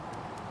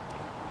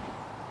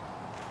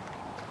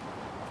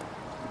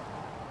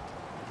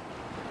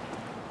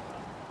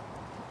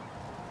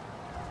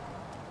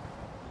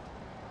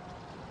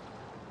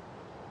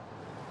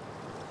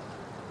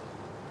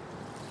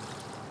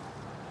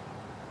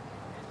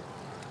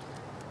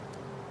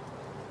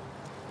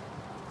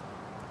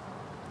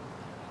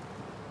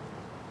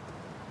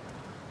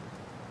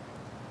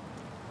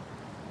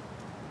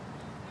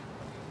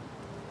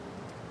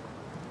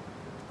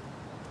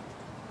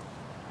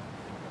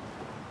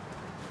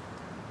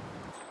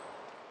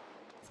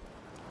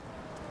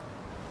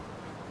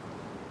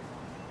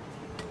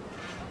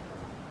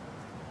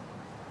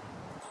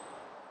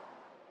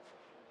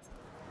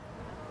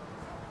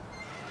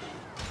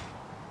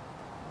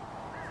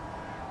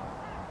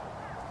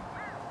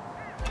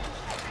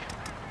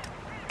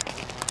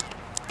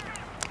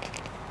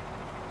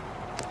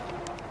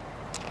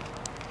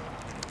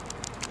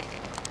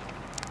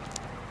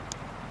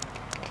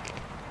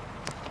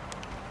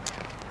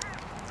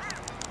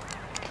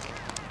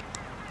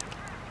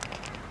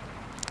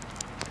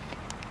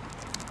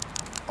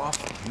 Off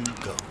you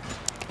go.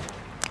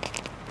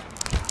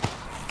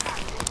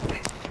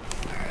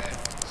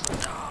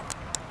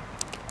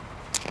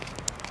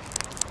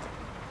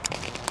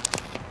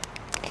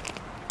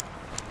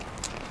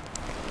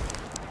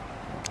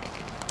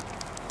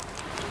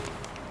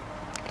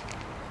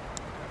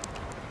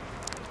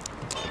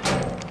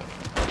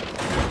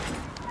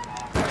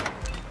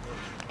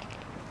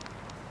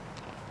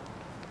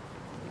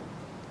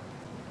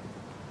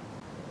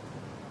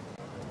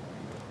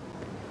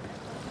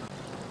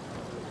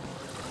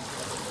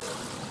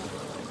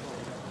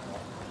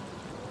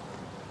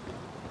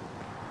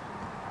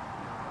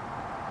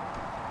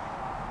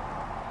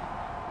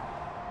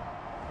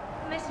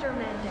 Mr.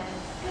 Mendez,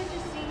 good to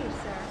see you,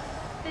 sir.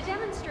 The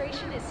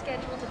demonstration is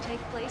scheduled to take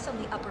place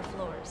on the upper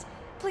floors.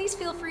 Please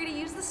feel free to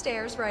use the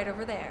stairs right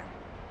over there.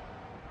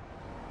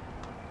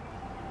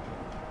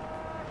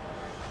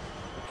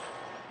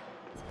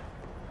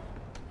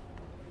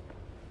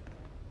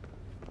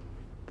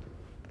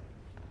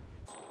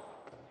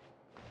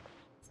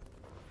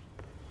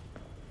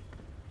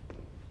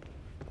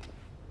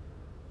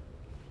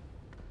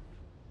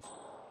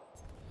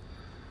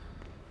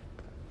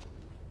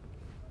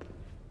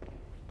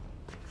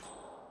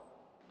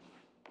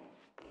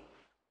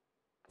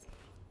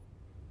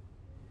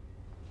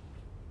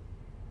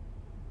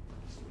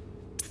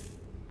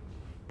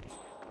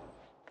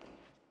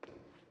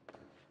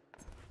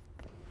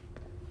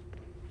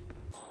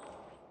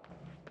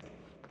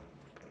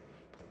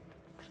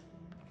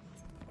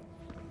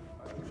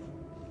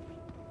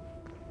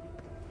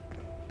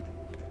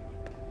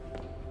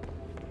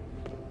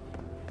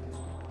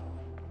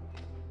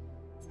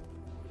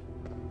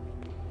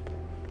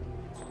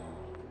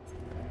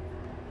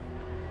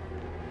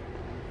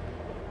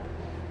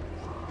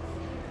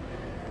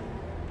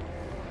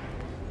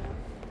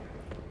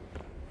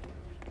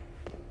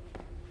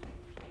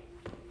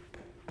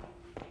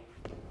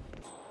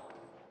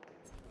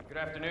 Good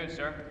afternoon,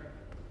 sir.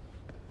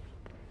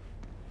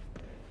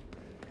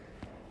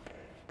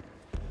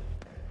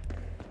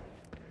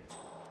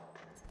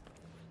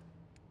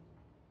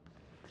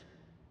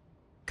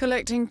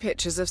 Collecting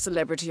pictures of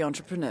celebrity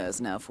entrepreneurs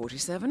now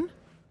 47?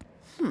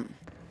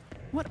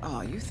 What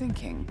are you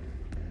thinking?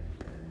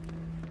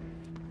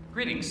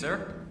 Greetings,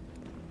 sir.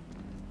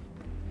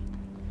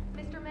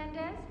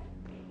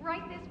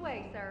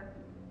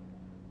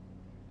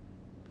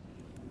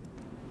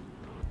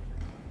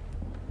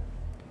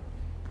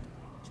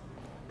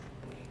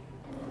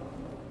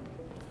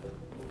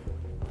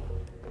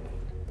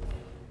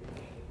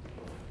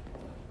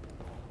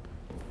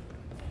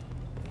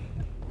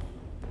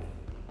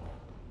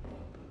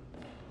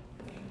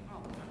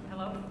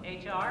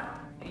 HR?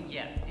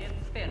 Yes,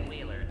 it's Finn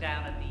Wheeler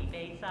down at the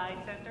Bayside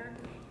Center.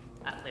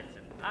 Listen,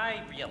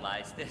 I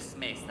realize this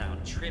may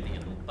sound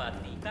trivial, but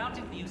the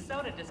Fountain View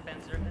soda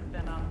dispenser has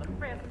been on the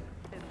fritz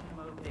since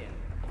you moved in.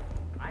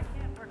 I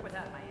can't work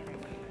without my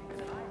energy,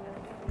 and I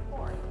have to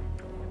support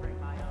to bring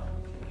my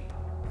own.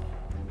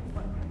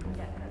 But,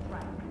 yes, that's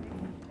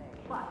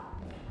right. But,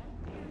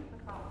 here's the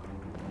problem.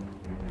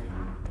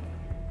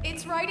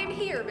 It's right in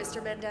here,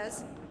 Mr.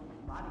 Mendez.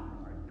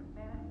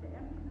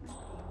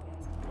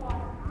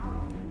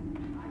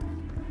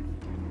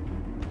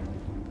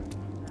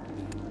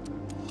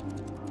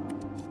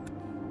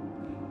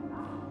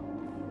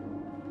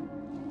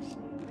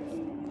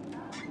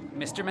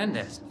 Mr.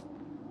 Mendez.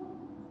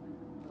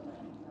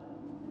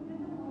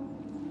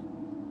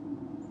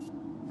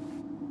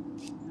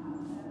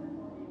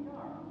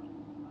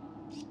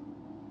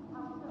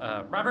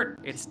 Robert,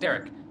 it's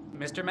Derek.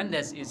 Mr.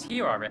 Mendez is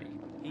here already.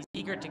 He's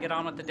eager to get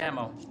on with the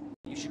demo.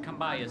 You should come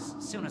by as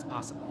soon as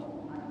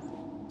possible.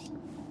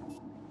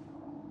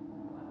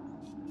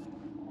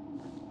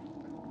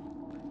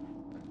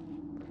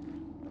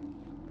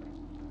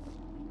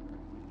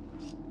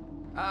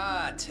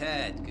 Ah,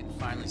 Ted, good to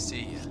finally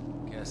see you.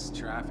 Guess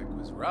traffic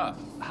was rough.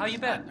 How you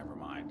been? Never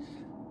mind.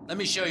 Let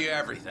me show you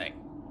everything.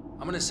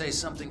 I'm gonna say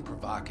something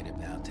provocative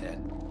now, Ted.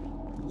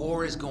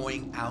 War is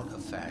going out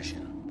of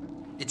fashion.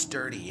 It's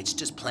dirty, it's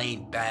just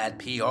plain bad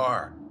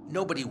PR.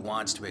 Nobody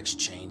wants to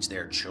exchange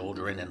their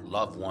children and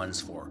loved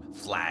ones for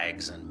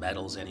flags and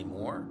medals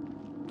anymore.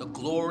 The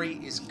glory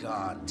is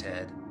gone,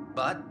 Ted.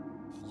 But,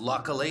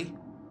 luckily,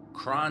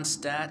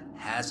 Kronstadt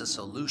has a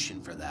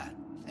solution for that.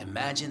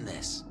 Imagine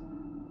this.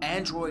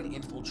 Android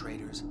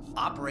infiltrators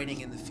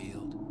operating in the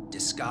field,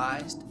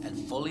 disguised and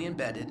fully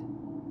embedded,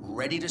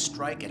 ready to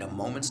strike at a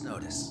moment's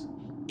notice.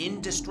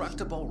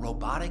 Indestructible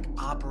robotic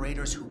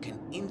operators who can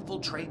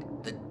infiltrate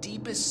the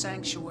deepest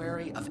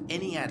sanctuary of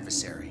any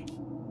adversary,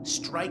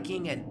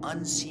 striking an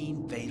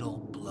unseen fatal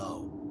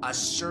blow, a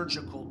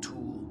surgical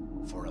tool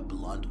for a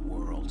blunt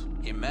world.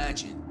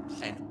 Imagine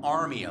an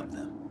army of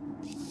them,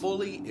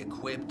 fully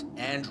equipped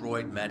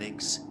android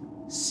medics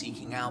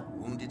seeking out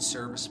wounded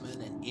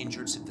servicemen and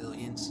injured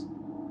civilians,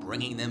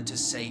 bringing them to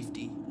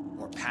safety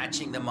or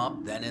patching them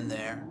up then and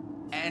there.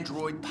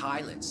 Android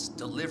pilots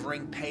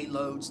delivering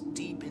payloads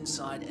deep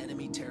inside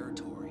enemy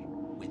territory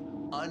with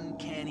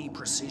uncanny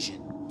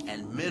precision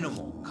and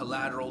minimal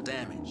collateral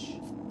damage.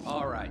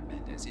 All right,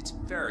 Mendez, it's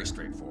very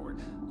straightforward.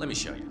 Let me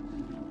show you.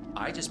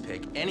 I just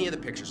pick any of the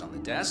pictures on the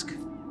desk,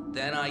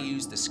 then I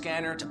use the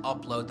scanner to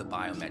upload the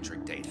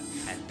biometric data,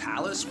 and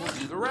Palace will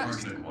do the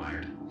rest. Target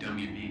acquired.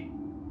 WB.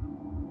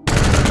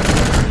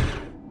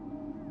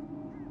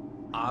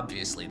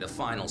 Obviously, the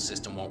final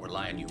system won't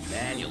rely on you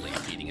manually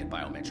feeding it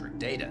biometric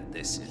data.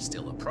 This is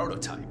still a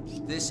prototype.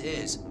 This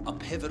is a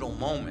pivotal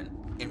moment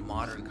in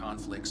modern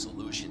conflict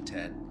solution,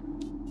 Ted.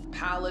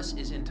 Palace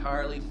is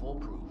entirely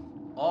foolproof.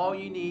 All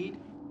you need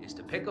is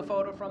to pick a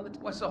photo from the...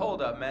 What's the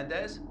holdup,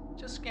 Mendez?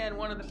 Just scan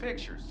one of the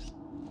pictures.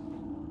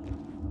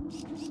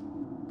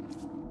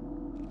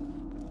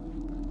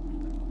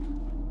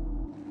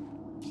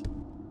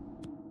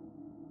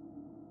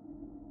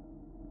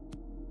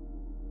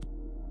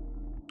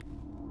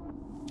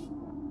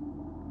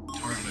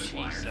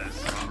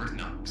 Robert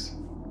Knox.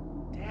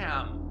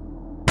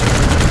 Damn.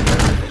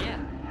 Yeah,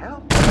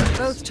 help.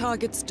 Both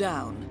targets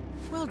down.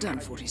 Well done,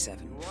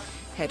 47.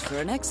 Head for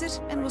an exit,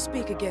 and we'll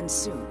speak again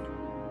soon.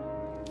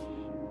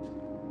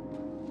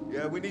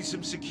 Yeah, we need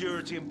some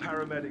security and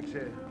paramedics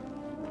here.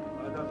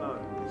 I don't know.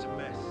 It's a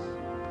mess.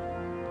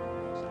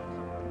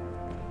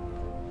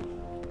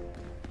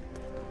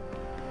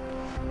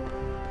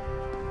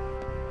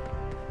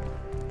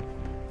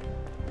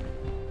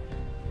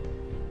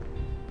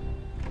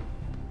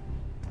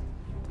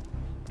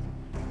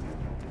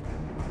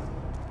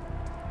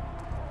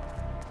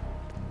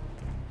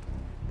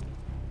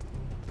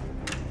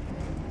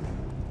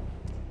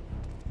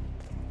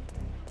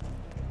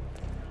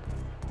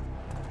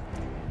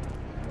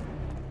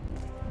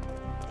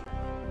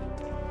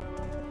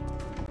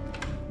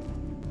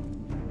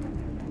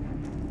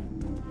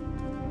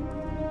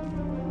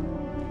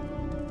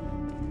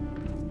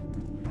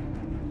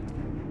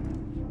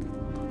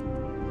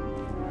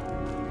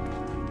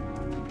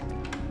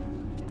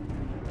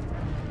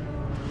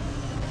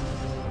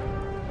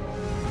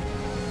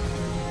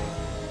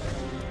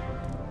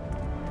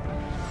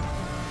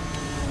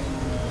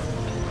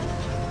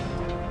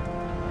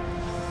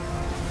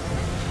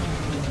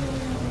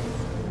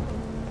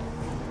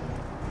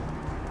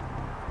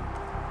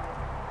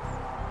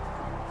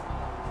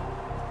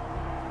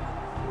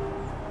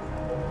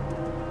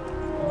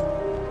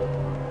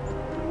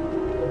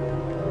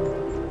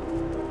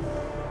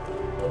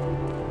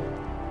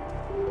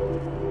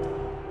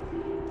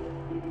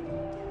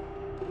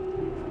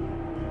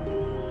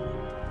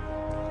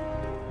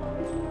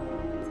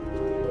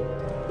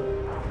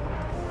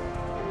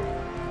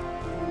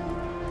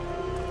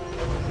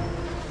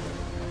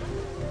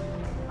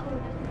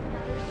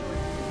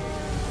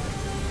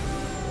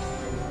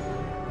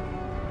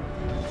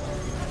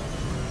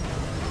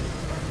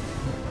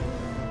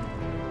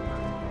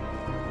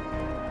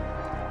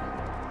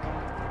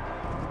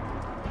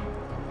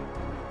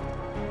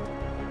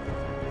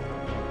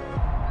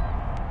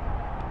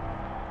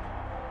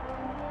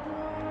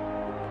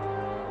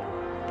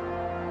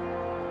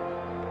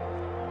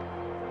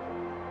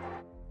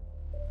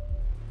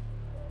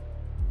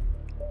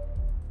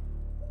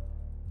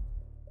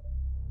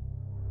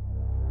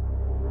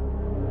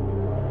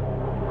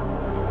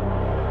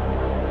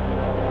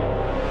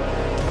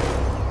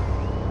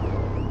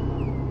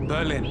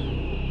 Berlin.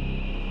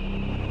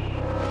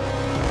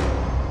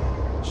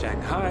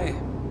 Shanghai.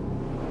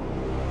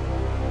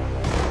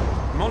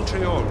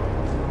 Montreal.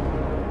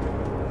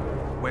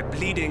 We're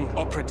bleeding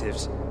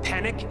operatives.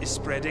 Panic is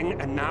spreading,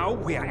 and now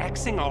we are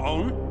axing our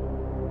own?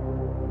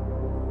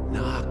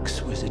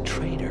 Knox was a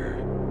traitor.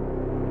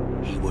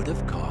 He would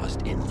have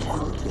caused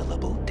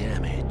incalculable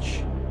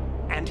damage.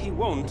 And he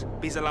won't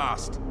be the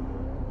last.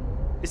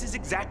 This is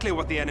exactly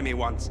what the enemy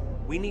wants.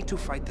 We need to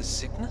fight the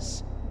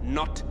sickness,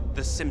 not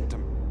the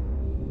symptom.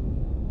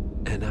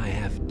 And I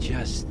have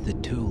just the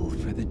tool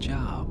for the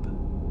job.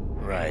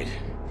 Right.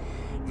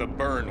 The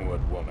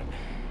Burnwood woman.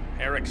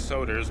 Eric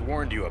Soders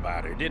warned you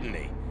about her, didn't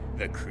he?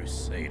 The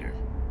Crusader.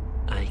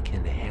 I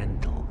can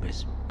handle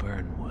Miss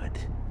Burnwood.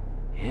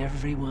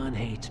 Everyone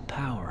hates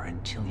power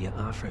until you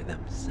offer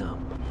them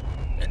some.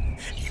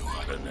 You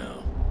ought to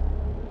know.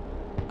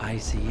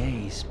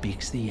 ICA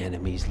speaks the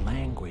enemy's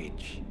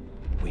language.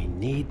 We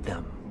need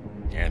them.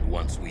 And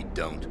once we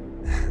don't?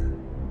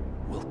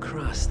 We'll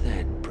cross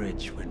that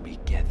bridge when we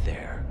get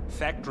there.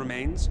 Fact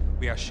remains,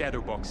 we are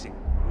shadowboxing.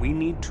 We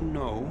need to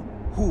know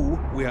who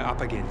we are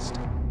up against.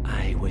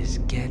 I was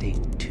getting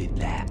to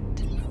that.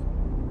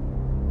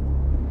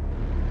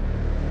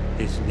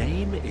 His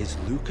name is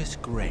Lucas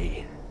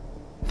Gray,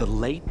 the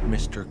late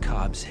Mr.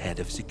 Cobb's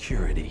head of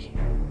security.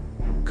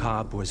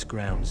 Cobb was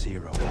ground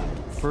zero,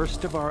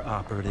 first of our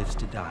operatives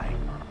to die.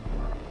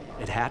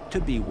 It had to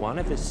be one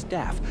of his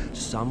staff,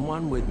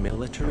 someone with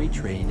military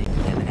training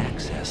and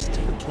access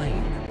to the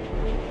plane.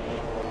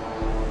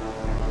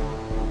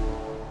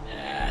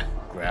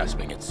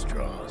 Grasping at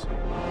straws.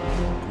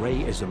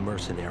 Gray is a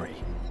mercenary,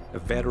 a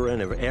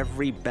veteran of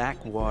every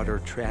backwater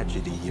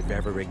tragedy you've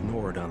ever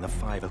ignored on the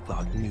 5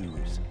 o'clock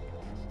news.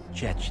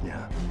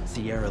 Chechnya,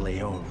 Sierra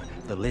Leone,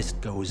 the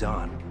list goes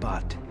on,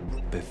 but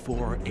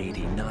before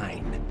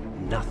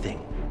 '89,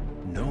 nothing.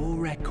 No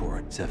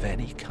records of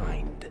any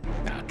kind.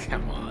 Ah,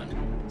 come on.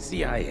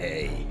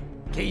 CIA,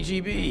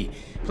 KGB,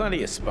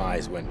 plenty of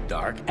spies went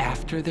dark.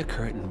 After the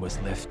curtain was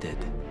lifted,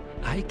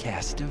 I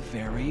cast a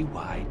very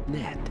wide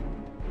net.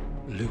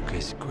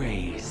 Lucas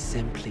Gray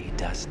simply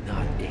does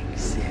not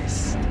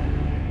exist.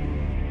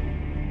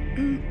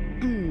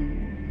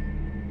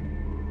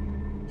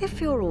 If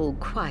you're all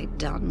quite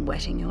done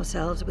wetting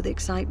yourselves with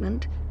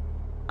excitement,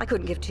 I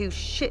couldn't give two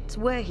shits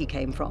where he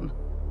came from.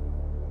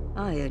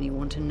 I only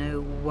want to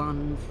know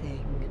one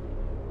thing.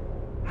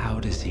 How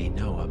does he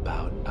know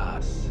about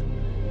us?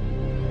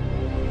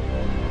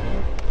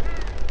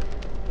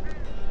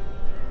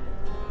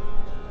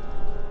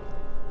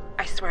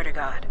 I swear to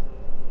God,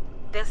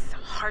 this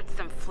hearts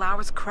and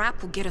flowers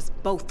crap will get us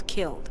both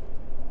killed.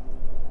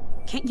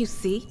 Can't you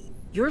see?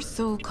 Your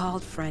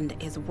so-called friend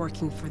is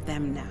working for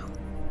them now.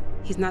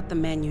 He's not the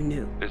man you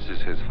knew. This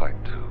is his fight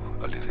too,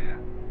 Olivia.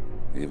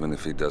 Even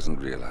if he doesn't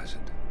realize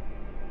it.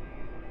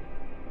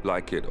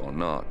 Like it or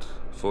not,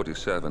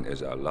 47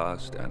 is our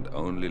last and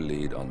only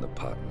lead on the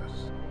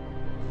partners.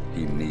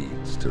 He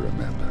needs to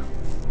remember.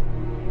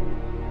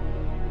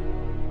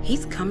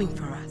 He's coming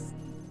for us.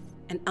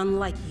 And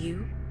unlike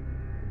you,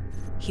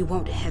 he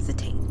won't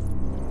hesitate.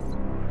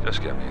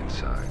 Just get me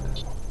inside.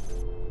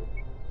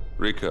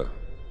 Rico,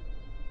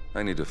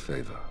 I need a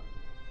favor.